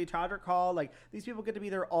Kressley, Todrick Hall, like, these people get to be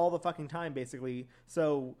there all the fucking time, basically.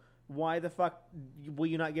 So why the fuck will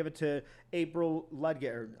you not give it to April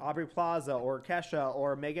Ludgate or Aubrey Plaza or Kesha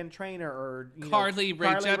or Megan Trainor or Carly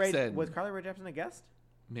Rae Jepsen? Was Carly Rae Jepsen a guest?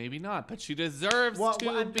 Maybe not, but she deserves to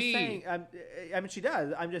I'm be. Just saying, I mean, she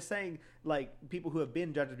does. I'm just saying, like, people who have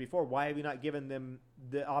been judges before, why have you not given them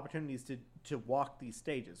the opportunities to walk these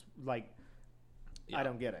stages? Like, Yeah. I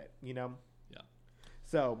don't get it, you know? Yeah.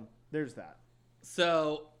 So there's that.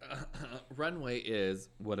 So, runway is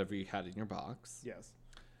whatever you had in your box. Yes.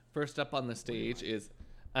 First up on the stage is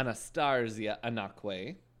Anastasia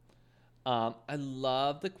Anakwe. I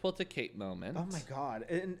love the Quilted Cape moment. Oh my god!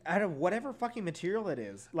 And out of whatever fucking material it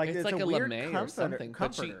is, like It's it's like a a weird lame or something,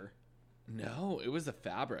 but she- comforter. No, it was a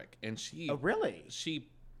fabric, and she Oh really? she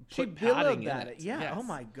She put billowed padding in that. it. Yeah. Yes. Oh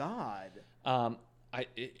my god.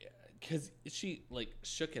 Because she like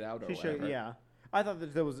shook it out or She whatever. should, yeah. I thought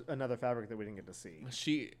that there was another fabric that we didn't get to see.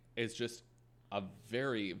 She is just a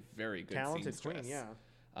very, very good Talented seamstress. queen,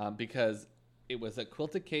 yeah. Because it was a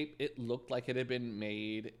quilted cape. It looked like it had been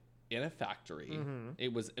made in a factory. Mhm.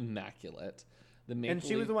 It was immaculate. The And maple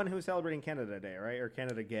she was leaf, the one who was celebrating Canada Day, right? Or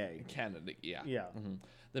Canada Gay. Canada, yeah. Yeah. Mhm.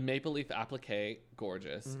 The maple leaf applique,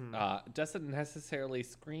 gorgeous. Doesn't necessarily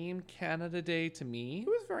scream Canada Day to me. It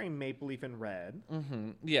was very maple leaf and red.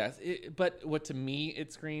 Yes, but what to me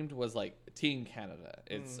it screamed was like Team Canada.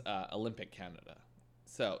 It's Olympic Canada.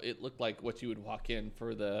 So it looked like what you would walk in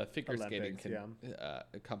for the figure skating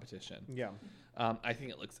Olympics, competition. Yeah. I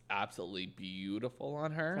think it looks absolutely beautiful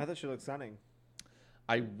on her. I thought she looked stunning.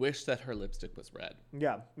 I wish that her lipstick was red.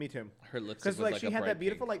 Yeah, me too. Her lipstick Because was like like she a had bright that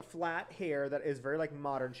beautiful pink. like flat hair that is very like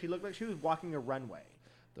modern. She looked like she was walking a runway.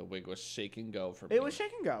 The wig was shake and go for me. It was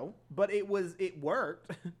shake and go, but it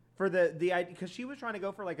worked for the idea because she was trying to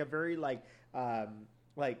go for like a very like I'm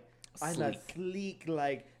a sleek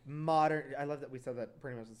like modern. I love that we said that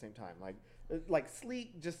pretty much at the same time. Like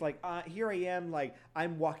sleek, just like here I am, like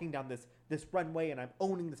I'm walking down this runway and I'm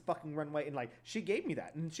owning this fucking runway, and like she gave me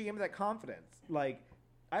that, and she gave me that confidence. Like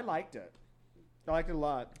I liked it. I liked it a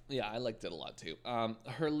lot. Yeah, I liked it a lot too.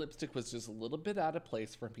 Her lipstick was just a little bit out of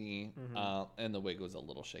place for me, and the wig was a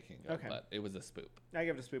little shaking, Okay. but it was a spoop. I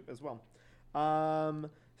give it a swoop as well.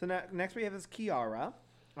 So next we have is Kiara.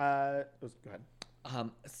 Go ahead.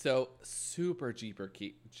 So super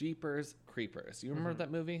Jeepers Creepers. You remember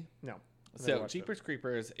that movie? No. I never So watched it. Jeepers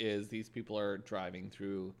Creepers is these people are driving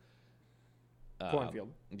through Cornfield.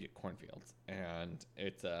 Yeah, cornfields, and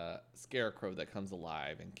it's a scarecrow that comes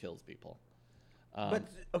alive and kills people. But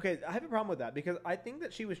okay, I have a problem with that because I think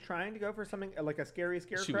that she was trying to go for something like a scary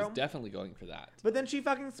scarecrow. She was definitely going for that. But then she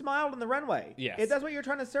fucking smiled on the runway. Yes. If that's what you're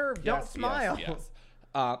trying to serve, don't smile. Yes.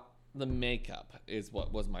 The makeup is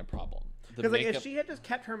what was my problem. The Because like, makeup, if she had just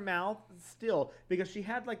kept her mouth still, because she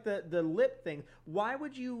had like the lip thing, why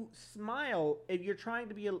would you smile if you're trying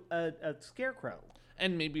to be a scarecrow?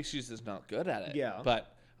 and maybe she's just not good at it. Yeah.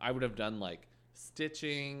 But I would have done like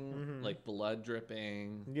stitching, like blood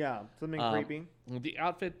dripping. Yeah, something creepy. The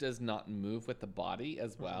outfit does not move with the body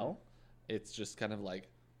as well. It's just kind of like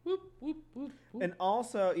whoop, whoop, whoop, whoop. And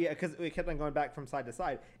also, yeah, because we kept on going back from side to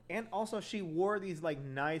side. And also, she wore these like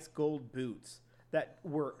nice gold boots that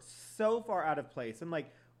were so far out of place. I'm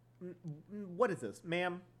like, what is this,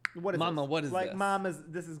 ma'am? What is Mama, this? what is like, this? Mama's,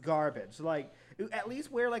 this is garbage. Like, at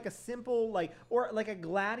least wear like a simple, like, or like a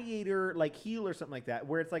gladiator, like heel or something like that,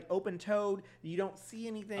 where it's like open toed. You don't see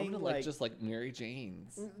anything. I would like just like Mary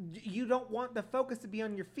Jane's. You don't want the focus to be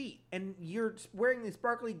on your feet, and you're wearing these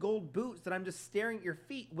sparkly gold boots that I'm just staring at your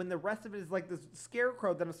feet when the rest of it is like this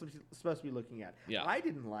scarecrow that I'm supposed to be looking at. Yeah. I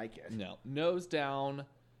didn't like it. No, nose down,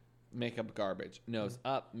 makeup garbage. Nose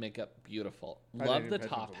up, makeup beautiful. I Love didn't the even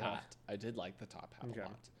pay top attention to that. hat. I did like the top hat Okay. a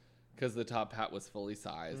lot because the top hat was fully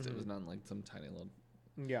sized. It was not like some tiny little.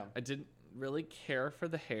 Yeah. I didn't really care for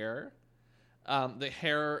the hair. The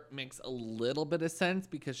hair makes a little bit of sense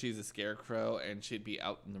because she's a scarecrow and she'd be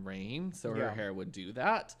out in the rain, so her Yeah. hair would do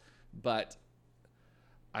that. But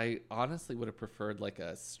I honestly would have preferred like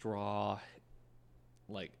a straw,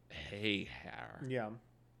 like hay hair. Yeah.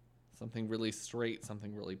 Something really straight,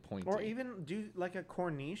 something really pointy. Or even do like a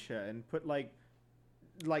cornicia and put like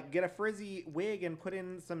get a frizzy wig and put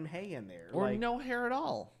in some hay in there. Or like, no hair at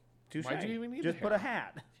all. touche. Why do you even need just the put hair? a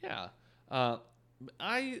hat? Yeah.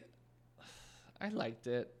 I liked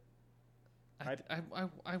it.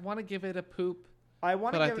 I want to give it a poop, I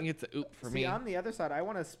want but to I give think it, it's a oop for see, me. on the other side, I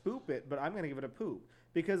want to spoop it, but I'm going to give it a poop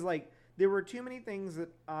because like there were too many things that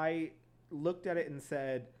I looked at it and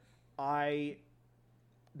said,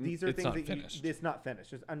 these are It's things not that finished. it's not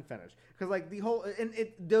finished, it's unfinished. Because like the whole and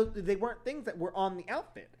they weren't things that were on the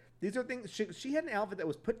outfit. These are things she had an outfit that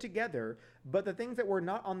was put together, but the things that were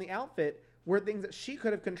not on the outfit were things that she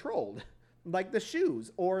could have controlled. Like the shoes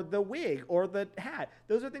or the wig or the hat.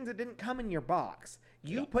 Those are things that didn't come in your box.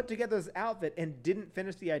 You put together this outfit and didn't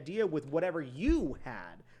finish the idea with whatever you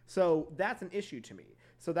had. So that's an issue to me.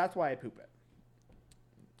 So that's why I poop it.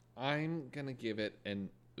 I'm going to give it an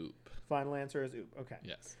oop. Final answer is oop. Okay.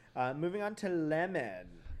 Yes. Moving on to lemon.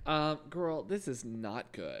 Girl, this is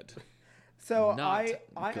not good. So Not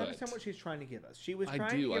I good. understand what she's trying to give us. She was I trying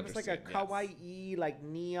to do give us like a understand, yes. kawaii, like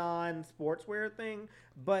neon sportswear thing.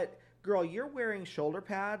 But girl, you're wearing shoulder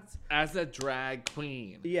pads. As a drag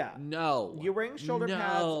queen. Yeah. No. You're wearing shoulder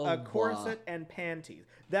pads, a corset, and panties.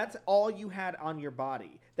 That's all you had on your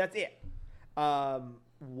body. That's it.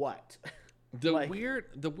 What? The like-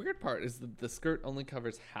 weird part is the skirt only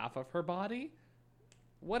covers half of her body.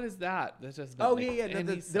 What is that? That just not Oh make yeah. No,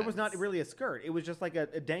 any there was not sense. really a skirt. It was just like a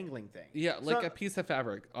dangling thing. Yeah, like So a piece of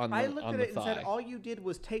fabric on the I looked on at the it thigh. and said all you did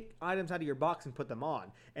was take items out of your box and put them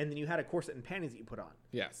on, and then you had a corset and panties that you put on.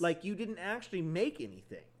 Yes. Like you didn't actually make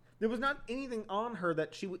anything. There was not anything on her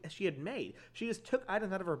that she had made. She just took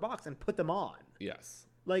items out of her box and put them on. Yes.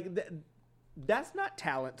 Like that's not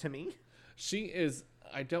talent to me. She is.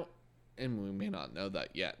 I don't, and we may not know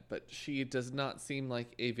that yet, but she does not seem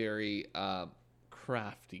like a very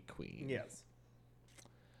crafty queen. Yes.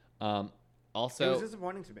 Also, It was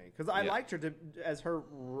disappointing to me because I Yeah. liked her as her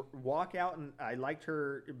walk out, and I liked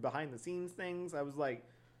her behind the scenes things. I was like,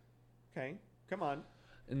 okay, come on.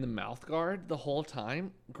 in the mouth guard the whole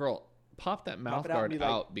time, girl, pop that mouth it out and guard be like,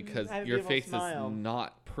 out because I have a your beautiful face smile. is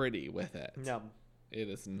not pretty with it. No. It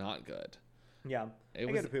is not good. Yeah. It I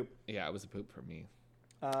was get a poop. Yeah, it was a poop for me.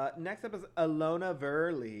 Next up is Alona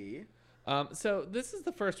Verley. So this is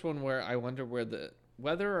the first one where I wonder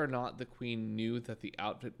whether or not the queen knew that the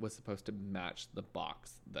outfit was supposed to match the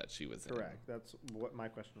box that she was in. Correct. That's what my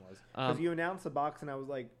question was. Because you announced the box, and I was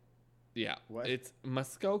like, Yeah. What? It's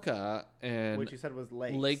Muskoka and which you said was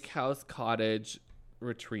Lakes. Lake House Cottage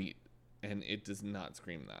Retreat, and it does not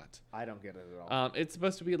scream that. I don't get it at all. It's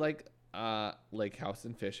supposed to be like Lake House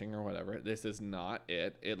and Fishing or whatever. This is not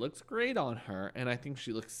it. It looks great on her, and I think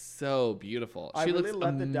she looks so beautiful. I She really looks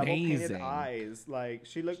love the double painted amazing. eyes. Like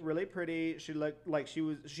she looked really pretty. She looked like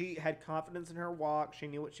she had confidence in her walk. She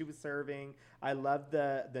knew what she was serving. I loved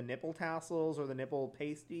the nipple tassels or the nipple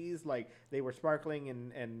pasties. Like they were sparkling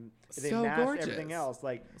and they So matched gorgeous. everything else.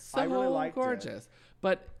 Like So I really liked gorgeous.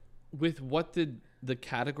 But with what the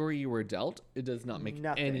category you were dealt, it does not make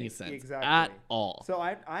Nothing. any sense Exactly. at all. it. So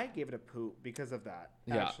I gave it a poop because of that.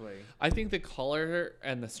 Yeah. Actually. I think the collar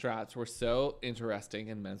and the straps were so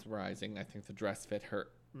interesting and mesmerizing. I think the dress fit her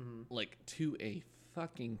Mm-hmm. like to a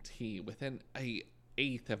fucking T within a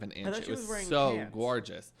eighth of an inch. thought It she was was wearing so pants.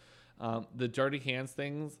 gorgeous. The dirty hands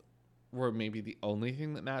things were maybe the only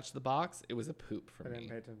thing that matched the box. It was a poop for I didn't me.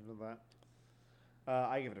 pay attention to that.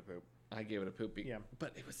 I give it a poop. I gave it a poop. Yeah.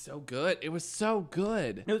 But it was so good. It was so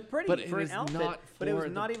good. It was pretty But for it an is outfit, not but it was for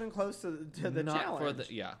the- not even close to the Not challenge. for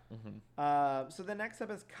the yeah. Mhm. So the next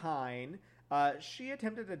up is Kine. She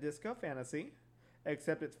attempted a disco fantasy,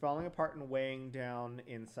 except it's falling apart and weighing down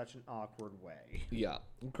in such an awkward way. Yeah.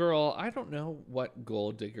 Girl, I don't know what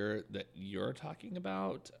gold digger that you're talking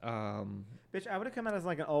about. Bitch, I would have come out as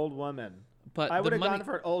like an old woman. But I would the have money, gone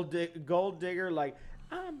for an gold digger, like,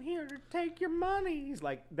 I'm here to take your monies.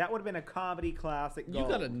 Like, that would have been a comedy classic you gold.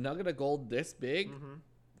 got a nugget of gold this big. Mm-hmm.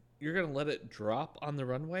 You're going to let it drop on the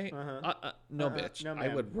runway? No, bitch. No, I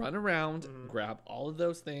ma'am. would run around, Mm-hmm. grab all of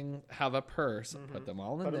those things, have a purse, put them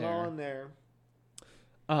all in Put there. them all in there.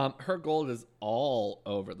 Her gold is all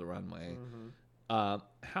over the runway. Mm-hmm.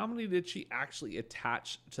 How many did she actually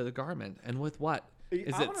attach to the garment, and with what?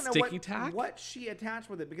 Is I it wanna know sticky tack? What she attached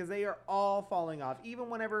with it, because they are all falling off. Even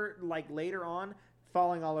whenever, like, later on,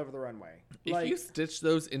 falling all over the runway. If Like, you stitch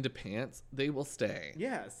those into pants, they will stay.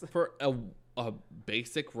 yes. For a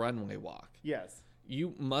basic runway walk, Yes.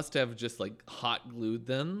 you must have just like hot glued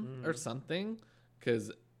them or something,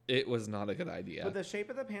 because it was not a good idea. But the shape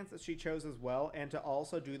of the pants that she chose as well, and to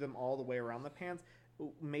also do them all the way around the pants,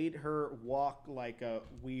 made her walk like a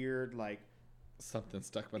weird, like, Something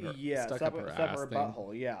stuck up her, yeah, stuck up her ass thing.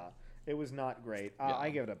 butthole. Yeah, it was not great. Yeah. I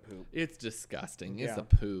give it a poop. It's disgusting. It's Yeah. a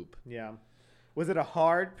poop. Yeah, was it a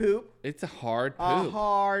hard poop? It's a hard poop. A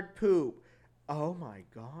hard poop. Oh my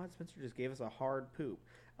God, Spencer just gave us a hard poop.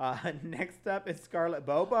 Next up is Scarlett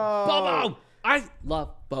Bobo. Bobo! I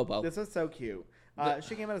love Bobo. This was so cute.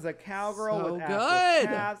 She came out as a cowgirl So with good.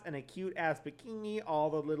 calves and a cute ass bikini.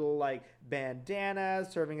 All the little like bandanas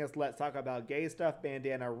serving us "Let's talk about gay stuff"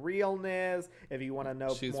 bandana realness. If you want to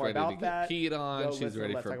know She's more ready about to get that, peed on. go She's listen to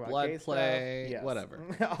ready Let's for Talk About Gay blood Stuff. play. Yes. Whatever.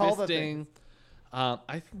 All the Fisting. things.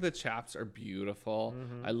 I think the chaps are beautiful.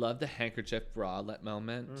 I love the handkerchief bralette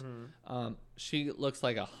moment. She looks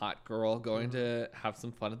like a hot girl going to have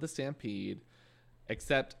some fun at the Stampede.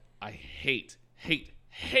 Except I hate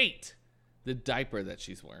the diaper that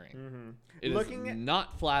she's wearing. It Looking is at-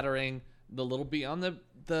 not flattering. The little bee on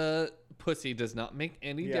the pussy does not make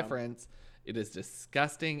any Yeah. difference. It is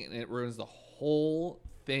disgusting, and it ruins the whole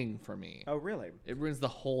thing for me. Oh, really? It ruins the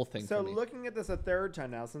whole thing So for me. looking at this a third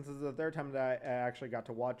time now, since this is the third time that I actually got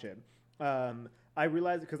to watch it, I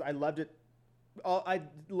realized, because I loved it. I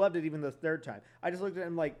loved it even the third time. I just looked at it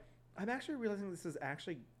and like, I'm actually realizing this is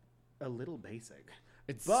actually a little basic.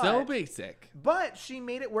 It's but- so basic. But she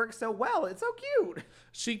made it work so well. It's so cute.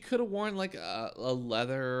 She could have worn like a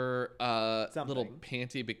leather little Something.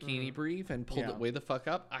 panty bikini brief and pulled Yeah. it way the fuck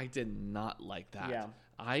up. I did not like that. Yeah.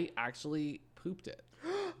 I actually pooped it.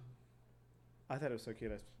 I thought it was so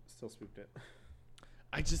cute. I still spooked it.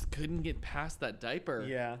 I just couldn't get past that diaper.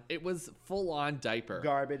 Yeah. It was full on diaper.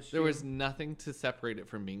 Garbage. There was nothing to separate it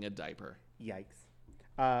from being a diaper. Yikes.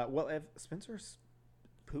 Well, if Spencer's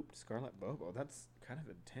pooped Scarlett Bobo, that's kind of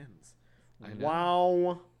intense. I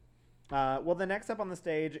know. Wow. Well, the next up on the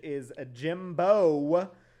stage is a Jimbo.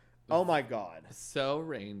 Oh my God. So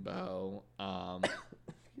rainbow.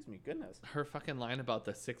 Excuse me. Goodness. Her fucking line about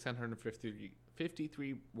the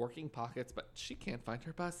 653 working pockets, but she can't find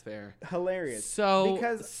her bus fare. Hilarious. So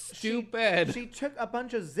because stupid. She took a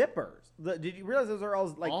bunch of zippers. Did you realize those are all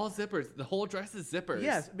like all zippers. The whole dress is zippers.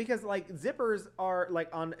 Yes, because like zippers are like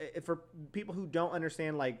on for people who don't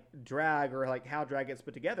understand like drag or like how drag gets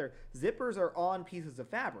put together. Zippers are on pieces of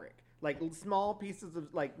fabric, like small pieces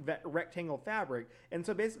of like rectangle fabric. And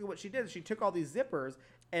so basically, what she did is she took all these zippers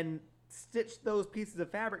and stitched those pieces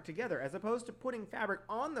of fabric together, as opposed to putting fabric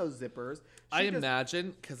on those zippers. I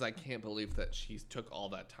imagine, because I can't believe that she took all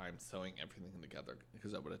that time sewing everything together,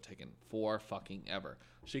 because that would have taken forever.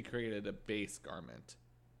 She created a base garment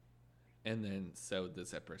and then sewed the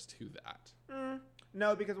zippers to that.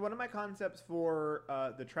 No, because one of my concepts for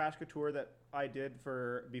the Trash Couture that I did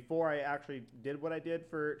for before I actually did what I did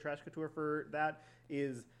for Trash Couture for that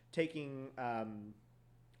is taking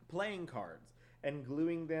playing cards and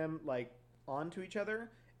gluing them like onto each other.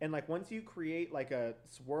 And like once you create like a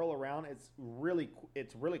swirl around, it's really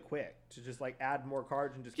quick to just like add more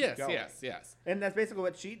cards and just keep going. Yes. And that's basically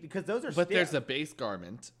what she, because those are But stiff. there's a base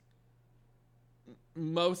garment.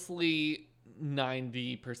 Mostly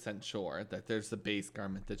 90% sure that there's the base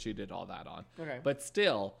garment that she did all that on. Okay. But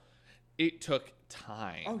still, it took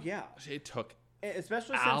time. Oh yeah. It took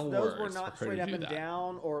Especially since those were hours not for her straight to up do and that.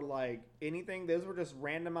 down or like anything. Those were just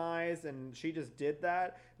randomized, and she just did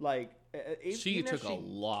that. Like she even if took a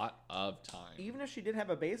lot of time. Even if she did have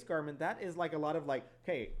a base garment, that is like a lot of like,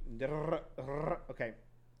 okay, okay,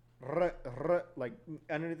 like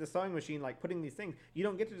underneath the sewing machine, like putting these things. You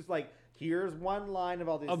don't get to just like, here's one line of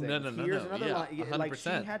all these things. No, Here's another yeah, line. Like she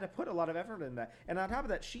 100%. had to put a lot of effort in that. And on top of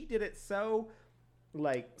that, she did it so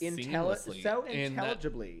like Seamlessly. so And that,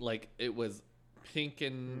 intelligibly. like it was pink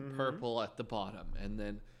and purple at the bottom, and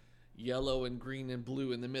then yellow and green and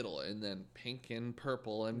blue in the middle, and then pink and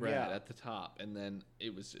purple and red Yeah. at the top, and then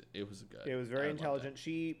it was good. It was I very loved intelligent. it.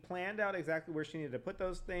 She planned out exactly where she needed to put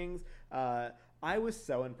those things. I was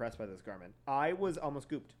so impressed by this garment. I was almost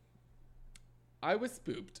gooped. I was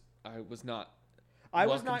spooked. I was not. I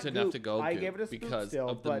was not welcomed enough gooped. to go I goop gave it a spook because still,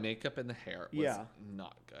 of the but makeup and the hair was Yeah.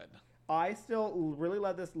 not good. I still really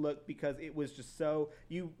love this look because it was just so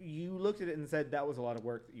you looked at it and said that was a lot of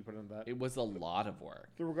work that you put into that. It was a lot of work.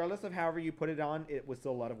 So regardless of however you put it on, it was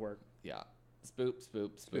still a lot of work. Yeah.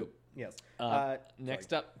 Spoop. Yes.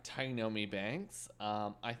 Next up, Tainomi Banks.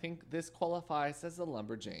 I think this qualifies as a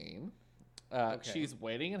lumberjane. Okay. She's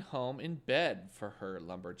waiting at home in bed for her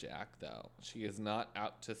lumberjack, though. She is not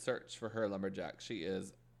out to search for her lumberjack. She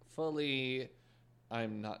is fully,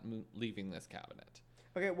 I'm not leaving this cabinet.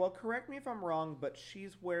 Okay, well, correct me if I'm wrong, but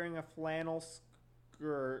she's wearing a flannel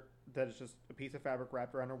skirt that is just a piece of fabric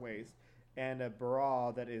wrapped around her waist, and a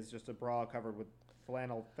bra that is just a bra covered with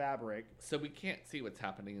flannel fabric. So we can't see what's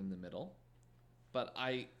happening in the middle, but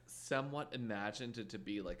I somewhat imagined it to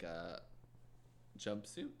be like a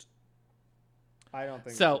jumpsuit. I don't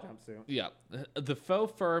think So, it's a jumpsuit. yeah, the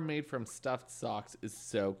faux fur made from stuffed socks is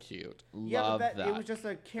so cute. Yeah, Love but that. it was just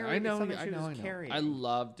a carry. I know, something I she know, was I know. carrying. I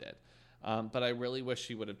loved it, but I really wish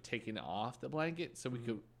she would have taken off the blanket so we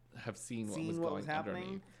could have seen what was going happening.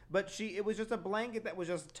 underneath. But it was just a blanket that was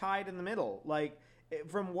just tied in the middle. Like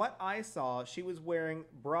from what I saw, she was wearing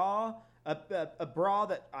a bra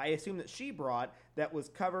that I assume that she brought that was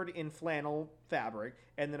covered in flannel fabric,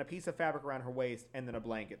 and then a piece of fabric around her waist, and then a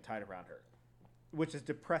blanket tied around her, which is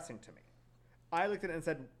depressing to me. I looked at it and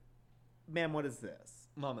said, "Ma'am, what is this?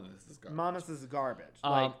 Mama, this is garbage. Mom, this is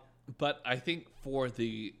garbage." But I think for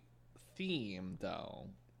the theme, though,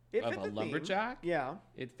 It of fit a the theme. lumberjack, Yeah,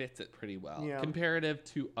 it fits it pretty well Yeah. comparative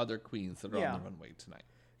to other queens that are Yeah. on the runway tonight.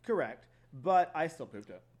 correct. But I still pooped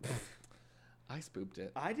it. I spooped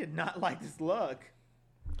it. I did not like this look.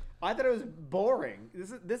 I thought it was boring.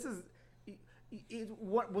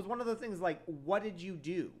 What was one of the things like, what did you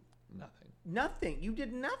do? Nothing. Nothing. You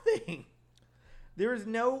did nothing. There is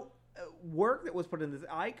no work that was put in this.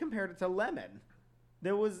 I compared it to Lemon.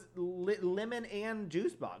 There was Lemon and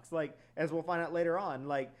Juice Box. Like, as we'll find out later on,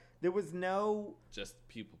 like there was no Just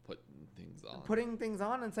people putting things on. putting things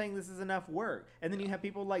on and saying this is enough work. And then you have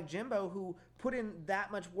people like Jimbo who put in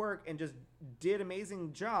that much work and just did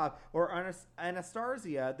amazing job, or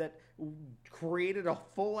Anastasia that created a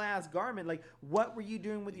full ass garment. Like, what were you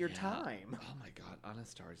doing with your Yeah. time? Oh my god,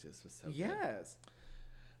 Anastasia's was so good. Yes.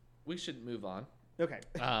 We should move on. Okay.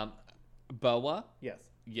 Boa, Yes.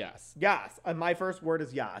 yes. Yes. My first word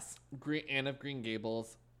is yes. Anne of Green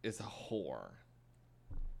Gables is a whore.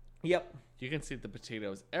 Yep. You can see the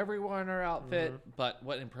potatoes everywhere in her outfit, but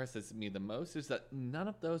what impresses me the most is that none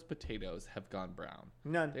of those potatoes have gone brown.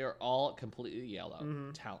 None. They are all completely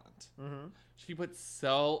yellow. Talent. She put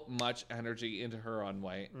so much energy into her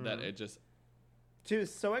runway that it just, She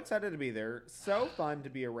was so excited to be there. So fun to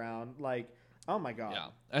be around. Like, oh my God. yeah.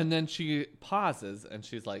 And then she pauses and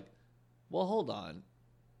she's like, well, hold on.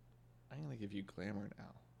 I'm going to give you glamour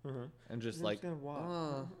now. And just I'm like, just gonna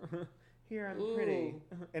walk. "Oh, Here, I'm ooh." pretty.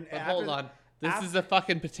 And But hold on. This af- is a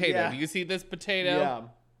fucking potato. Yeah. Do you see this potato? Yeah.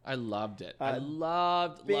 I loved it. I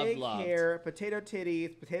Big loved. hair, potato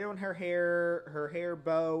titties, potato in her hair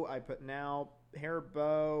bow. I put now hair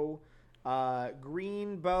bow,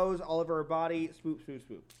 green bows all over her body. Swoop, swoop,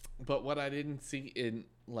 swoop. But what I didn't see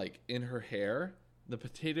in her hair, the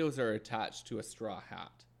potatoes are attached to a straw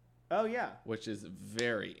hat, Oh yeah, which is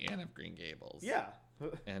very Anne of Green Gables. yeah.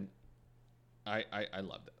 And I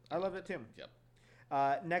loved it. I love it too.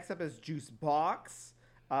 Yep. Next up is Juice Box.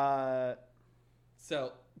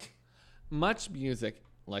 So much music,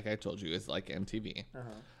 like I told you, is like MTV.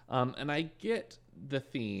 And I get the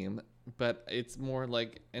theme, but it's more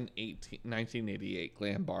like an 1988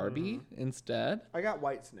 glam Barbie instead. I got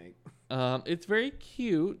White Snake. It's very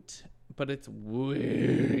cute, but it's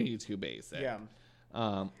way too basic. Yeah.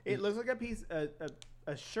 It looks like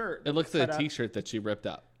a shirt. It looks like cut a up, t-shirt that she ripped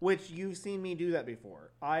up. which you've seen me do that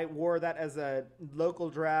before. I wore that as a local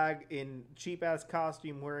drag in cheap ass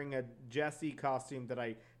costume, wearing a Jessie costume that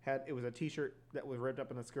I had. It was a t-shirt that was ripped up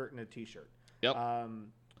in a skirt and a t-shirt. Yep.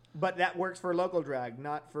 But that works for local drag,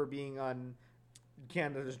 not for being on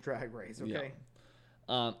Canada's Drag Race. Okay.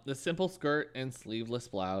 Yeah. The simple skirt and sleeveless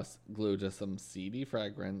blouse glued to some seedy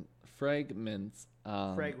fragments.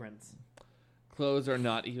 Fragrance. Clothes are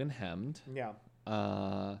not even hemmed. Yeah.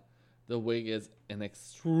 The wig is an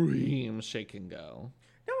extreme shake and go.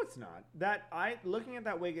 No, it's not. Looking at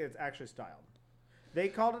that wig, it's actually styled. They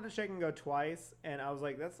called it a shake and go twice, and I was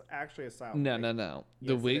like, that's actually a style. No, wig. no, no.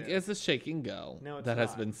 The Yes, it wig is. is a shake and go No, it's that has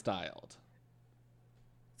not. been styled.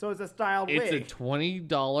 So it's a styled It's wig. a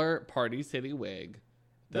 $20 Party City wig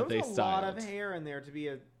that they There was a lot styled. of hair in there to be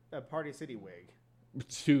a Party City wig.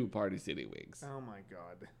 2 Party City wigs. Oh my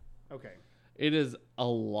god. Okay. It is a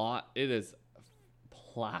lot. It is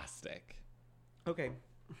plastic. Okay.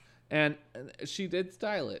 And she did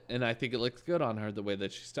style it, and I think it looks good on her the way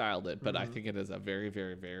that she styled it. But I Mm-hmm. think it is a very,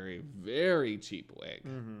 very, very, very cheap wig,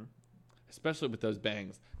 especially with those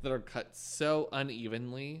bangs that are cut so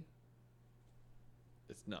unevenly.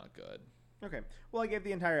 It's not good. Okay. Well, I gave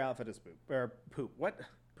the entire outfit a spoop or poop. What?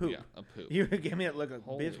 Poop. Yeah, a poop. You gave me a look of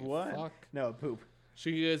Holy bitch. What? fuck. No, poop.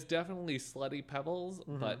 She is definitely Slutty Pebbles,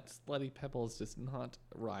 Mm-hmm. but Slutty Pebbles does not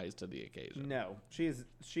rise to the occasion. No, she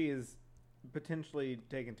is potentially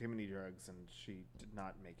taking too many drugs, and she did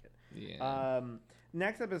not make it. Yeah.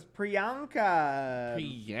 Next up is Priyanka.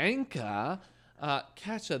 Priyanka,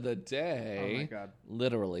 catch of the day. Oh my god.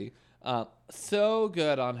 Literally. So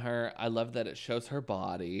good on her. I love that it shows her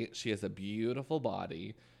body. She has a beautiful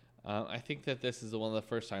body. I think that this is one of the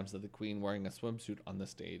first times that the queen wearing a swimsuit on the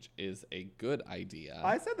stage is a good idea.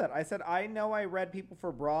 I said that. I said I know I read people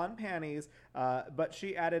for bra and panties, but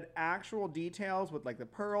she added actual details with like the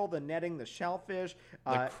pearl, the netting, the shellfish.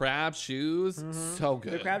 the crab shoes, so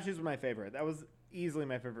good. The crab shoes were my favorite. That was easily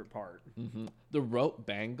my favorite part. The rope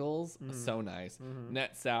bangles, so nice.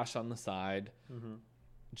 Net sash on the side.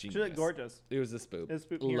 Genius. She looked gorgeous. It was a spoop. It was a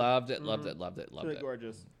spoop here. Loved it, loved it, loved it, She loved looked it.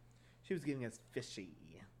 gorgeous. She was giving us fishy.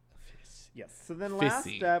 Yes. So then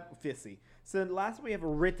Fissy. last up, fissy. So then last we have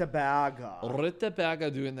Rita Baga. Rita Baga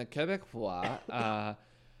doing the Québécois.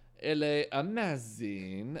 Elle est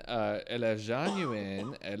amazing. Elle est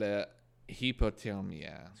genuine. Elle est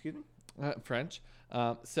hypothermia. Excuse me? French.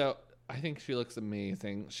 So I think she looks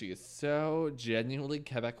amazing. She is so genuinely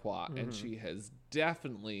Quebecois, and she has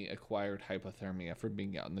definitely acquired hypothermia from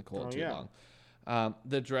being out in the cold Oh, too yeah. long.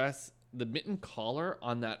 The dress, the mitten collar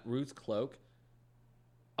on that Ruth's cloak.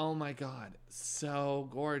 Oh my God, so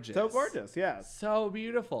gorgeous. So gorgeous, yes. So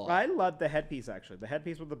beautiful. I love the headpiece actually. The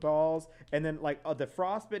headpiece with the balls, and then like the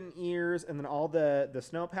frostbitten ears, and then all the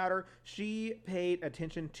snow powder. She paid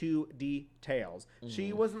attention to details.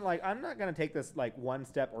 She wasn't like, I'm not gonna take this like 1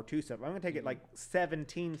 step or 2 steps. I'm gonna take it like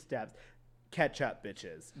 17 steps. Catch up,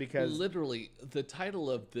 bitches. Because Literally, the title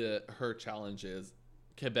of her challenge is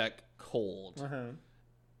Quebec Cold,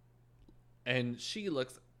 and she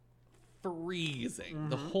looks freezing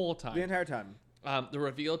the whole time. the entire time. The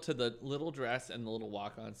reveal to the little dress and the little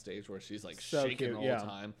walk on stage where she's like So shaking cute, the whole yeah.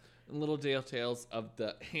 time, and little details of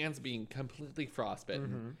the hands being completely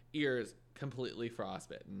frostbitten, ears completely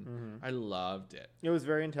frostbitten. I loved it. It was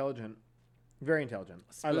very intelligent. Very intelligent.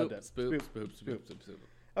 I loved it. Spoop, spoop, spoop, spoop, spoop.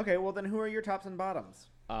 Okay, well then who are your tops and bottoms?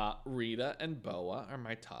 Rita and Boa are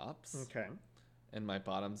my tops, Okay. and my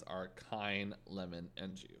bottoms are Kine, Lemon,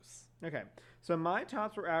 and Juice. Okay. So my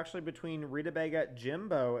tops were actually between Rita Baga,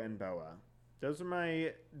 Jimbo, and Boa. Those are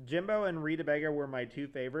my Jimbo and Rita Baga were my 2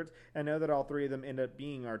 favorites. I know that all 3 of them end up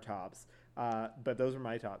being our tops, but those are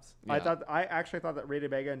my tops. Yeah. I actually thought that Rita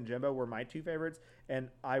Baga and Jimbo were my 2 favorites, and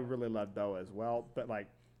I really loved Boa as well. But like,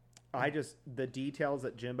 the details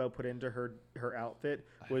that Jimbo put into her outfit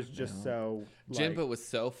was just so. Like, Jimbo was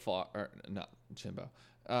so far, or not Jimbo.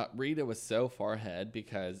 Rita was so far ahead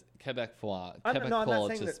because Quebec I'm not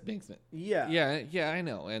Cold saying just that- makes me. Yeah. Yeah, I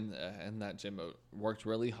know, and that Jimbo worked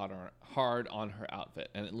really hard on her outfit,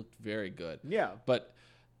 and it looked very good. Yeah. But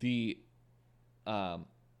the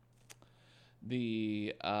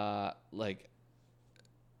like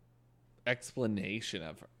explanation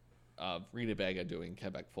of Rita Baga doing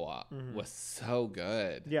Quebecois was so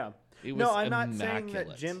good. Yeah. It was No, I'm not saying that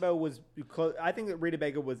immaculate. Jimbo was close. I think that Rita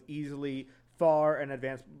Baga was easily far and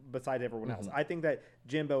advanced beside everyone else. I think that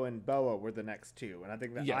Jimbo and Boa were the next 2, and I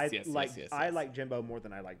think that Yes, I yes. like Jimbo more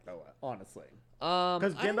than I like Boa, honestly.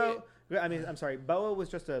 Because Because Jimbo, I'm sorry, Boa was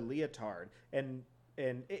just a leotard, and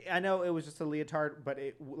I know it was just a leotard, but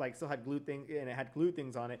it like still had glue things, and it had glue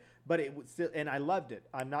things on it, but it was still, and I loved it.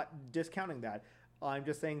 I'm not discounting that. I'm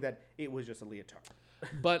just saying that it was just a leotard.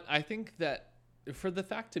 But I think that for the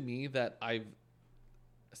fact to me that I've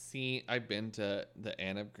been to the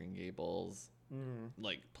Anne of Green Gables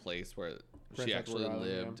like place where Prince she actually Edward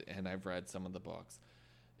Island, lived, and I've read some of the books.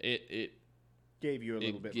 It Gave you a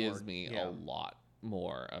little bit gives more, me yeah. a lot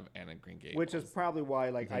more of Anne of Green Gables, Which is probably why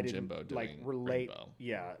like than I didn't Jimbo like doing relate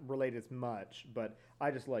Rainbow. relate as much, but I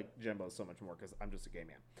just like Jimbo so much more because I'm just a gay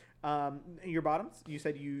man. Your bottoms, you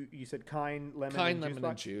said Kine, Lemon, Kind and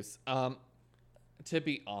lemon Juice and box? juice. To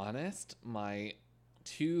be honest, my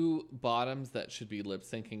two bottoms that should be lip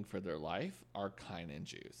syncing for their life are Kind and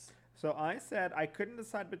Juice. So I said I couldn't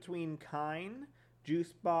decide between Kind,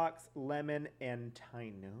 Juicebox, Lemon, and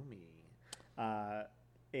Tainomi.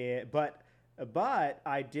 But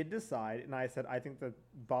I did decide, and I said I think the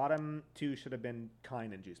bottom two should have been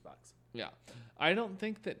Kind and Juicebox. Yeah. I don't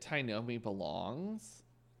think that Tainomi belongs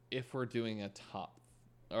if we're doing a top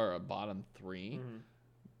or a bottom three. Mm-hmm.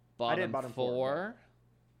 Bottom, I did bottom four.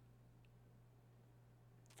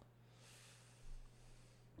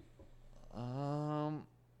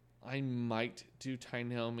 I might do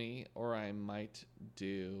Tainomi or I might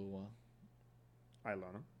do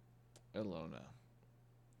Ilona.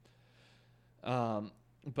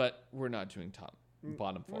 But we're not doing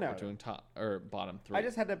bottom four. No. We're doing top or bottom three. I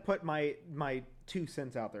just had to put my 2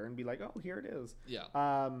 cents out there and be like, oh, here it is. Yeah.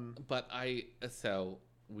 But so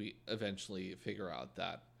we eventually figure out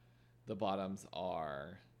that the bottoms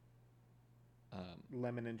are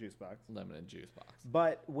Lemon and Juicebox. Lemon and Juicebox.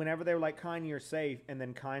 But whenever they were like, Kind, you're safe, and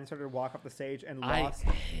then Kind started to walk off the stage and I lost.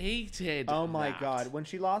 hated Oh my that. God. When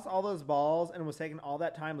she lost all those balls and was taking all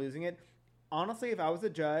that time losing it, honestly, if I was a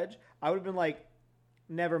judge, I would have been like,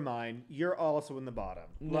 never mind, you're also in the bottom.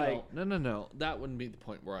 No. That wouldn't be the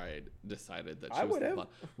point where I decided that she I was would in the have.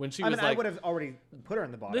 bottom. When she I was mean, like, I would have already put her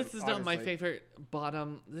in the bottom. this is not my obviously. favorite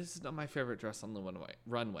bottom. This is not my favorite dress on the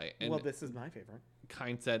runway. And Well, this is my favorite.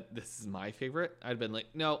 Kind said, this is my favorite. I'd been like,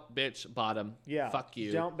 no, bitch, bottom. Yeah. Fuck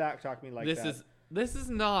you. Don't backtalk me like that. This is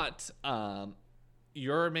not,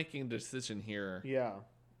 you're making a decision here. Yeah.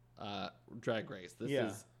 Drag Race.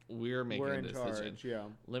 We're making We're a in decision. charge. Yeah.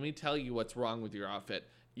 Let me tell you what's wrong with your outfit.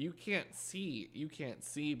 You can't see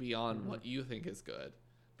beyond what you think is good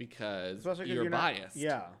because Especially 'cause you're not- biased.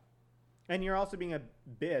 Yeah. And you're also being a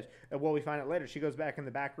bitch. Well, we find out later. She goes back in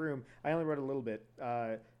the back room. I only wrote a little bit.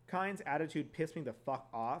 Kind's attitude pissed me the fuck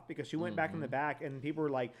off because she went back in the back and people were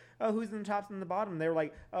like, "Oh, who's in the tops and the bottom?" They were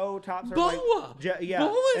like, "Oh, tops are Boa! like, yeah."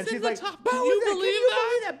 Boa and is she's in the like, top. "Boa's Can you there. believe Can you that?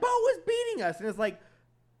 believe that? Boa's beating us?" And it's like,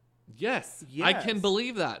 Yes, Yes. I can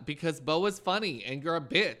believe that because Boa's funny and you're a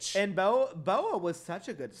bitch. and Boa was such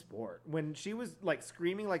a good sport when she was like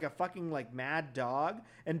screaming like a fucking like mad dog,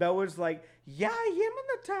 and Boa was like, "Yeah, I am on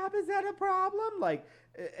the top. Is that a problem?" Like,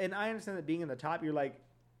 and I understand that being in the top, you're like,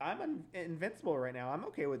 I'm invincible right now. I'm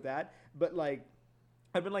okay with that. But like,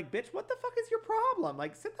 I've been like, bitch, what the fuck is your problem?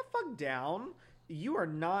 Like, sit the fuck down. You are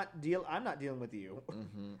not I'm not dealing with you.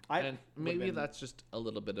 Mm-hmm. I And maybe that's just a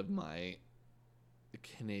little bit of my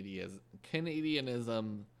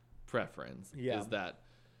Canadianism preference. Yeah. Is that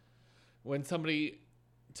when somebody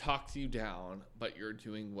talks you down, but you're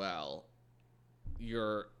doing well,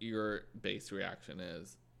 your base reaction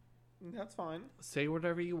is That's fine. say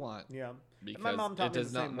whatever you want. Yeah. Because My mom taught it me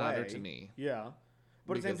does the not same matter way. to me. Yeah.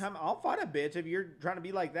 But at the same Because- time, I'll fight a bitch if you're trying to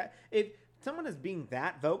be like that. If someone is being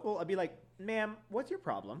that vocal, I'd be like, ma'am, what's your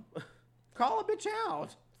problem? Call a bitch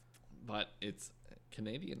out. But it's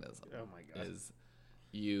Canadianism. Oh my God. Is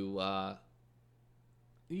you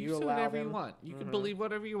You say allow whatever you them- want. You can Mhm. believe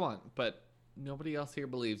whatever you want, but nobody else here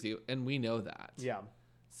believes you, and we know that. Yeah.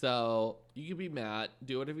 So you can be mad,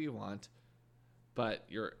 do whatever you want, but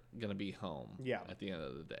you're gonna be home. Yeah. At the end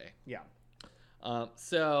of the day. Yeah.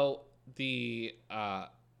 So the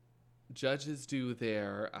judges do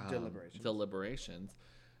their deliberations,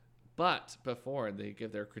 but before they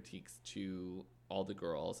give their critiques to all the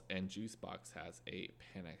girls, and Juicebox has a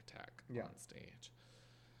panic attack on stage.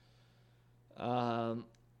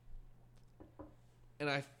 And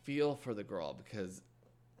I feel for the girl because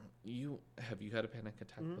you had a panic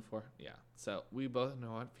attack before? Yeah. So we both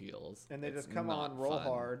know how it feels. And they It's just come not on, roll fun.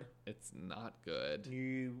 hard. It's not good.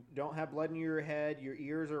 You don't have blood in your head. Your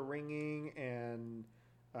ears are ringing, and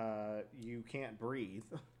you can't breathe.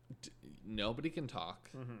 Nobody can talk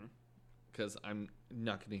because I'm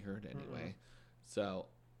not going to hear it anyway. So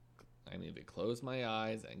I need to close my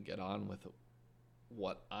eyes and get on with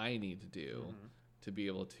what I need to do to be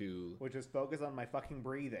able to Which is focus on my fucking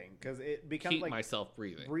breathing, because it becomes keep like myself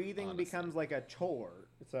breathing. breathing honestly. becomes like a chore.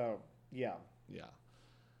 So yeah. Yeah.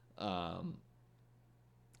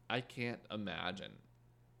 I can't imagine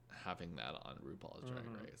having that on RuPaul's Drag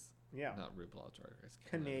Race. Yeah. Not RuPaul's Drag Race.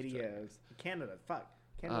 Canada's Drag Race. Canada. Fuck.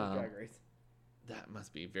 Canada's Drag Race. That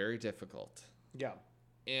must be very difficult. Yeah.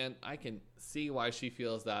 And I can see why she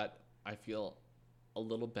feels that. I feel a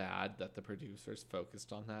little bad that the producers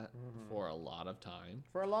focused on that for a lot of time.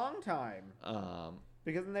 For a long time.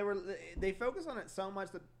 Because they focused on it so much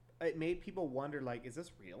that it made people wonder, like, is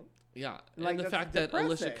this real? Yeah. Like, and the that's fact that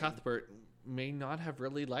Alicia depressing. Cuthbert may not have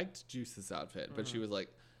really liked Juice's outfit, but she was like,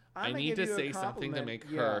 I'm I gonna need give to you a say something to compliment. make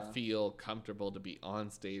her Yeah. feel comfortable to be on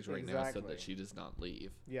stage right now so Exactly. that she does not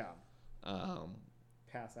leave. Yeah.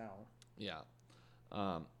 pass out. Yeah.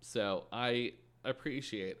 So I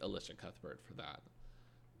appreciate Alicia Cuthbert for that.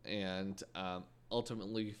 And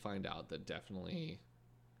ultimately we find out that definitely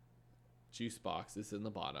Juicebox is in the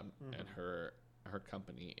bottom, and her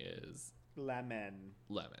company is Lemon.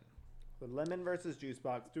 The Lemon versus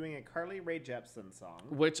Juicebox doing a Carly Rae Jepsen song.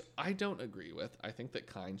 Which I don't agree with. I think that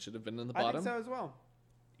Kind should have been in the I bottom. think so as well.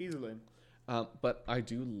 Easily. But I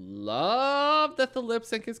do love that the lip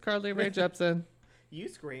sync is Carly Rae Jepsen. You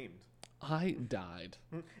screamed. I died.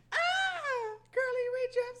 Carly Rae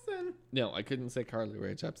Jepsen. No, I couldn't say Carly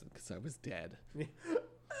Rae Jepsen because I was dead.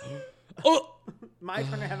 Oh! My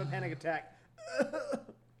turn to have a panic attack.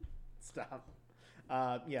 Stop.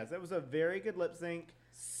 Yes, it was a very good lip sync.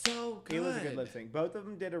 So good. It was a good lip sync. Both of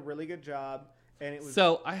them did a really good job, and it was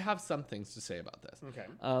So I have some things to say about this. okay.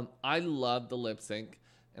 I love the lip sync,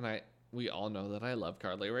 and we all know that I love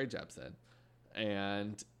Carly Rae Jepsen,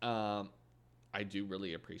 and I do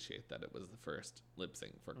really appreciate that it was the first lip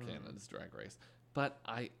sync for Canada's Drag Race. But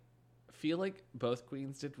I feel like both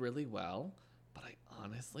queens did really well, but I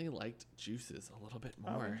honestly liked Juice's a little bit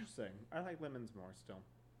Oh, more. interesting. I like Lemon's more still.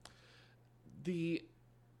 The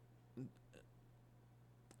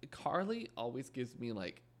Carly always gives me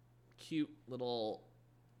like cute little,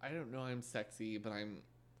 I don't know, I'm sexy, but I'm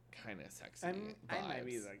kind of sexy I might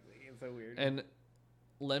be vibes. ugly. It's so weird. And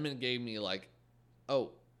Lemon gave me like,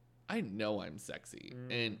 oh, I know I'm sexy,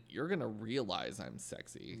 and you're gonna realize I'm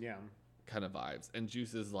sexy, yeah. kind of vibes. And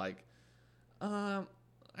Juice is like, I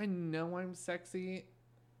know I'm sexy,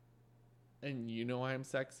 and you know I'm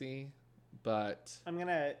sexy, but I'm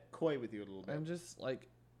gonna coy with you a little bit. I'm just like,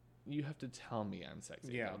 you have to tell me I'm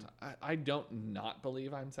sexy. Yeah. all the time. I don't not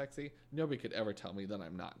believe I'm sexy. Nobody could ever tell me that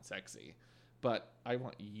I'm not sexy, but I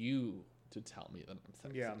want you to tell me that I'm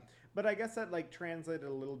sexy. Yeah, but I guess that like translated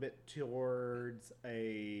a little bit towards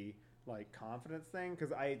a like confidence thing,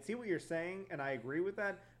 because I see what you're saying and I agree with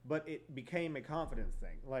that, but it became a confidence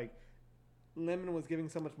thing. Like Lemon was giving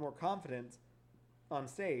so much more confidence on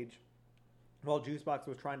stage, while Juicebox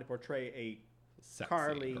was trying to portray a Sexy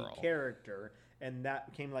Carly girl. character, and that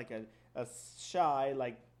became like a shy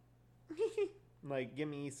like like give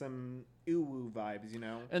me some ooh woo vibes, you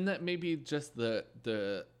know. And that may be just the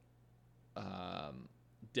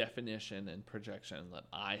definition and projection that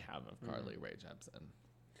I have of Carly Rae Jepsen.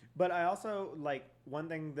 But I also like one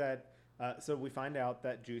thing that so we find out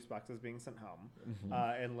that Juicebox is being sent home,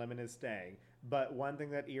 and Lemon is staying. But one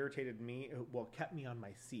thing that irritated me, well, kept me on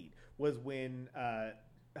my seat, was when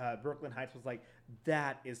Brooklyn Heights was like,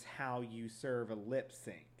 "That is how you serve a lip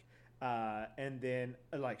sync," and then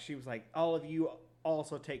like she was like, "All of you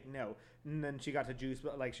also take note." And then she got to Juice,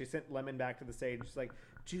 like she sent Lemon back to the stage. She's like,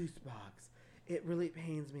 "Juicebox, it really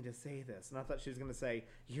pains me to say this." And I thought she was going to say,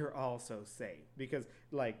 "You're also safe," because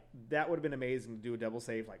like that would have been amazing to do a double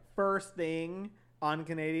save. Like first thing on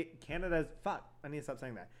Canada's I need to stop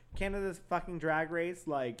saying that. Canada's fucking Drag Race.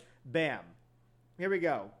 Like bam. Here we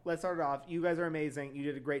go. Let's start it off. You guys are amazing. You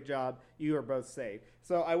did a great job. You are both safe.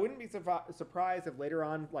 So I wouldn't be surprised if later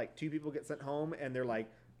on like two people get sent home and they're like,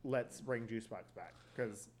 let's bring Juicebox back.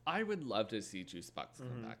 Because I would love to see Juicebox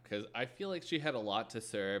come back, because I feel like she had a lot to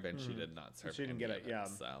serve and she did not serve. She didn't get any it, of yeah.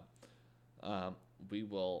 So we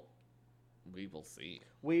will see.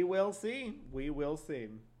 we will see. We will see.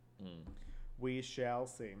 We shall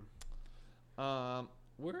see.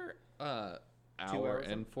 We're hour hours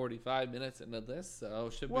and 45 minutes into this, so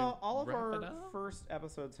should Well, we all of wrap our it up? first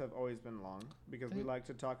episodes have always been long because we like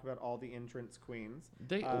to talk about all the entrance queens.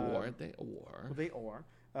 They are. They are.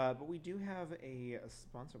 But we do have a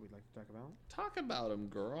sponsor we'd like to talk about. Talk about them,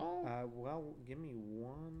 girl. Well, give me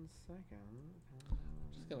 1 second. I'm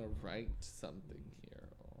just gonna write something here.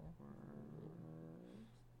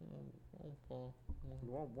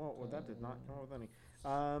 Whoa, that did not come up with any.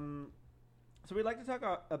 So we'd like to talk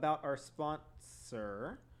about our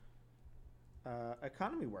sponsor,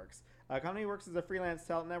 Economy Works. Economy Works is a freelance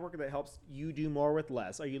talent network that helps you do more with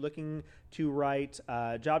less. Are you looking to write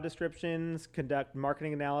job descriptions, conduct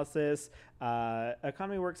marketing analysis?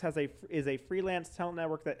 Economy Works is a freelance talent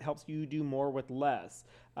network that helps you do more with less.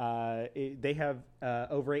 They have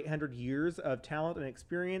over 800 years of talent and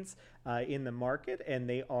experience in the market, and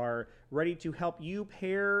they are ready to help you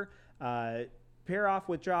pair off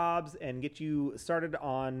with jobs and get you started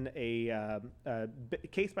on a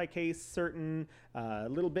case-by-case certain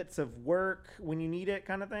little bits of work when you need it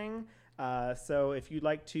kind of thing. So if you'd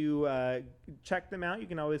like to check them out, you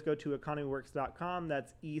can always go to economyworks.com.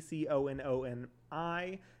 That's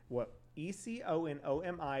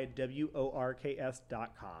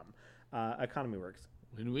ECONOMIWORKS.com. Economy Works.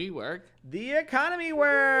 When we work, The economy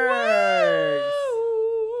works!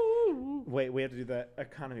 Wait, we have to do the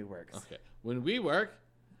economy works. Okay. When we work,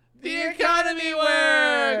 the economy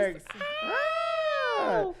works.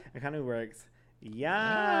 Ah! Economy works.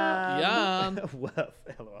 Yum. Woof.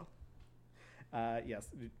 LOL. Yes.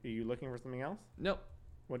 Are you looking for something else? Nope.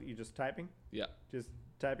 What, are you just typing? Yeah. Just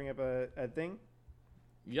typing up a thing?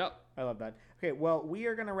 Yep. I love that. Okay, well, we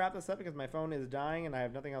are going to wrap this up because my phone is dying and I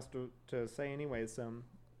have nothing else to say anyway, so...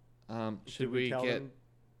 Should we tell get them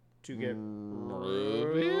to get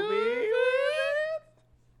Ruby? Ruby?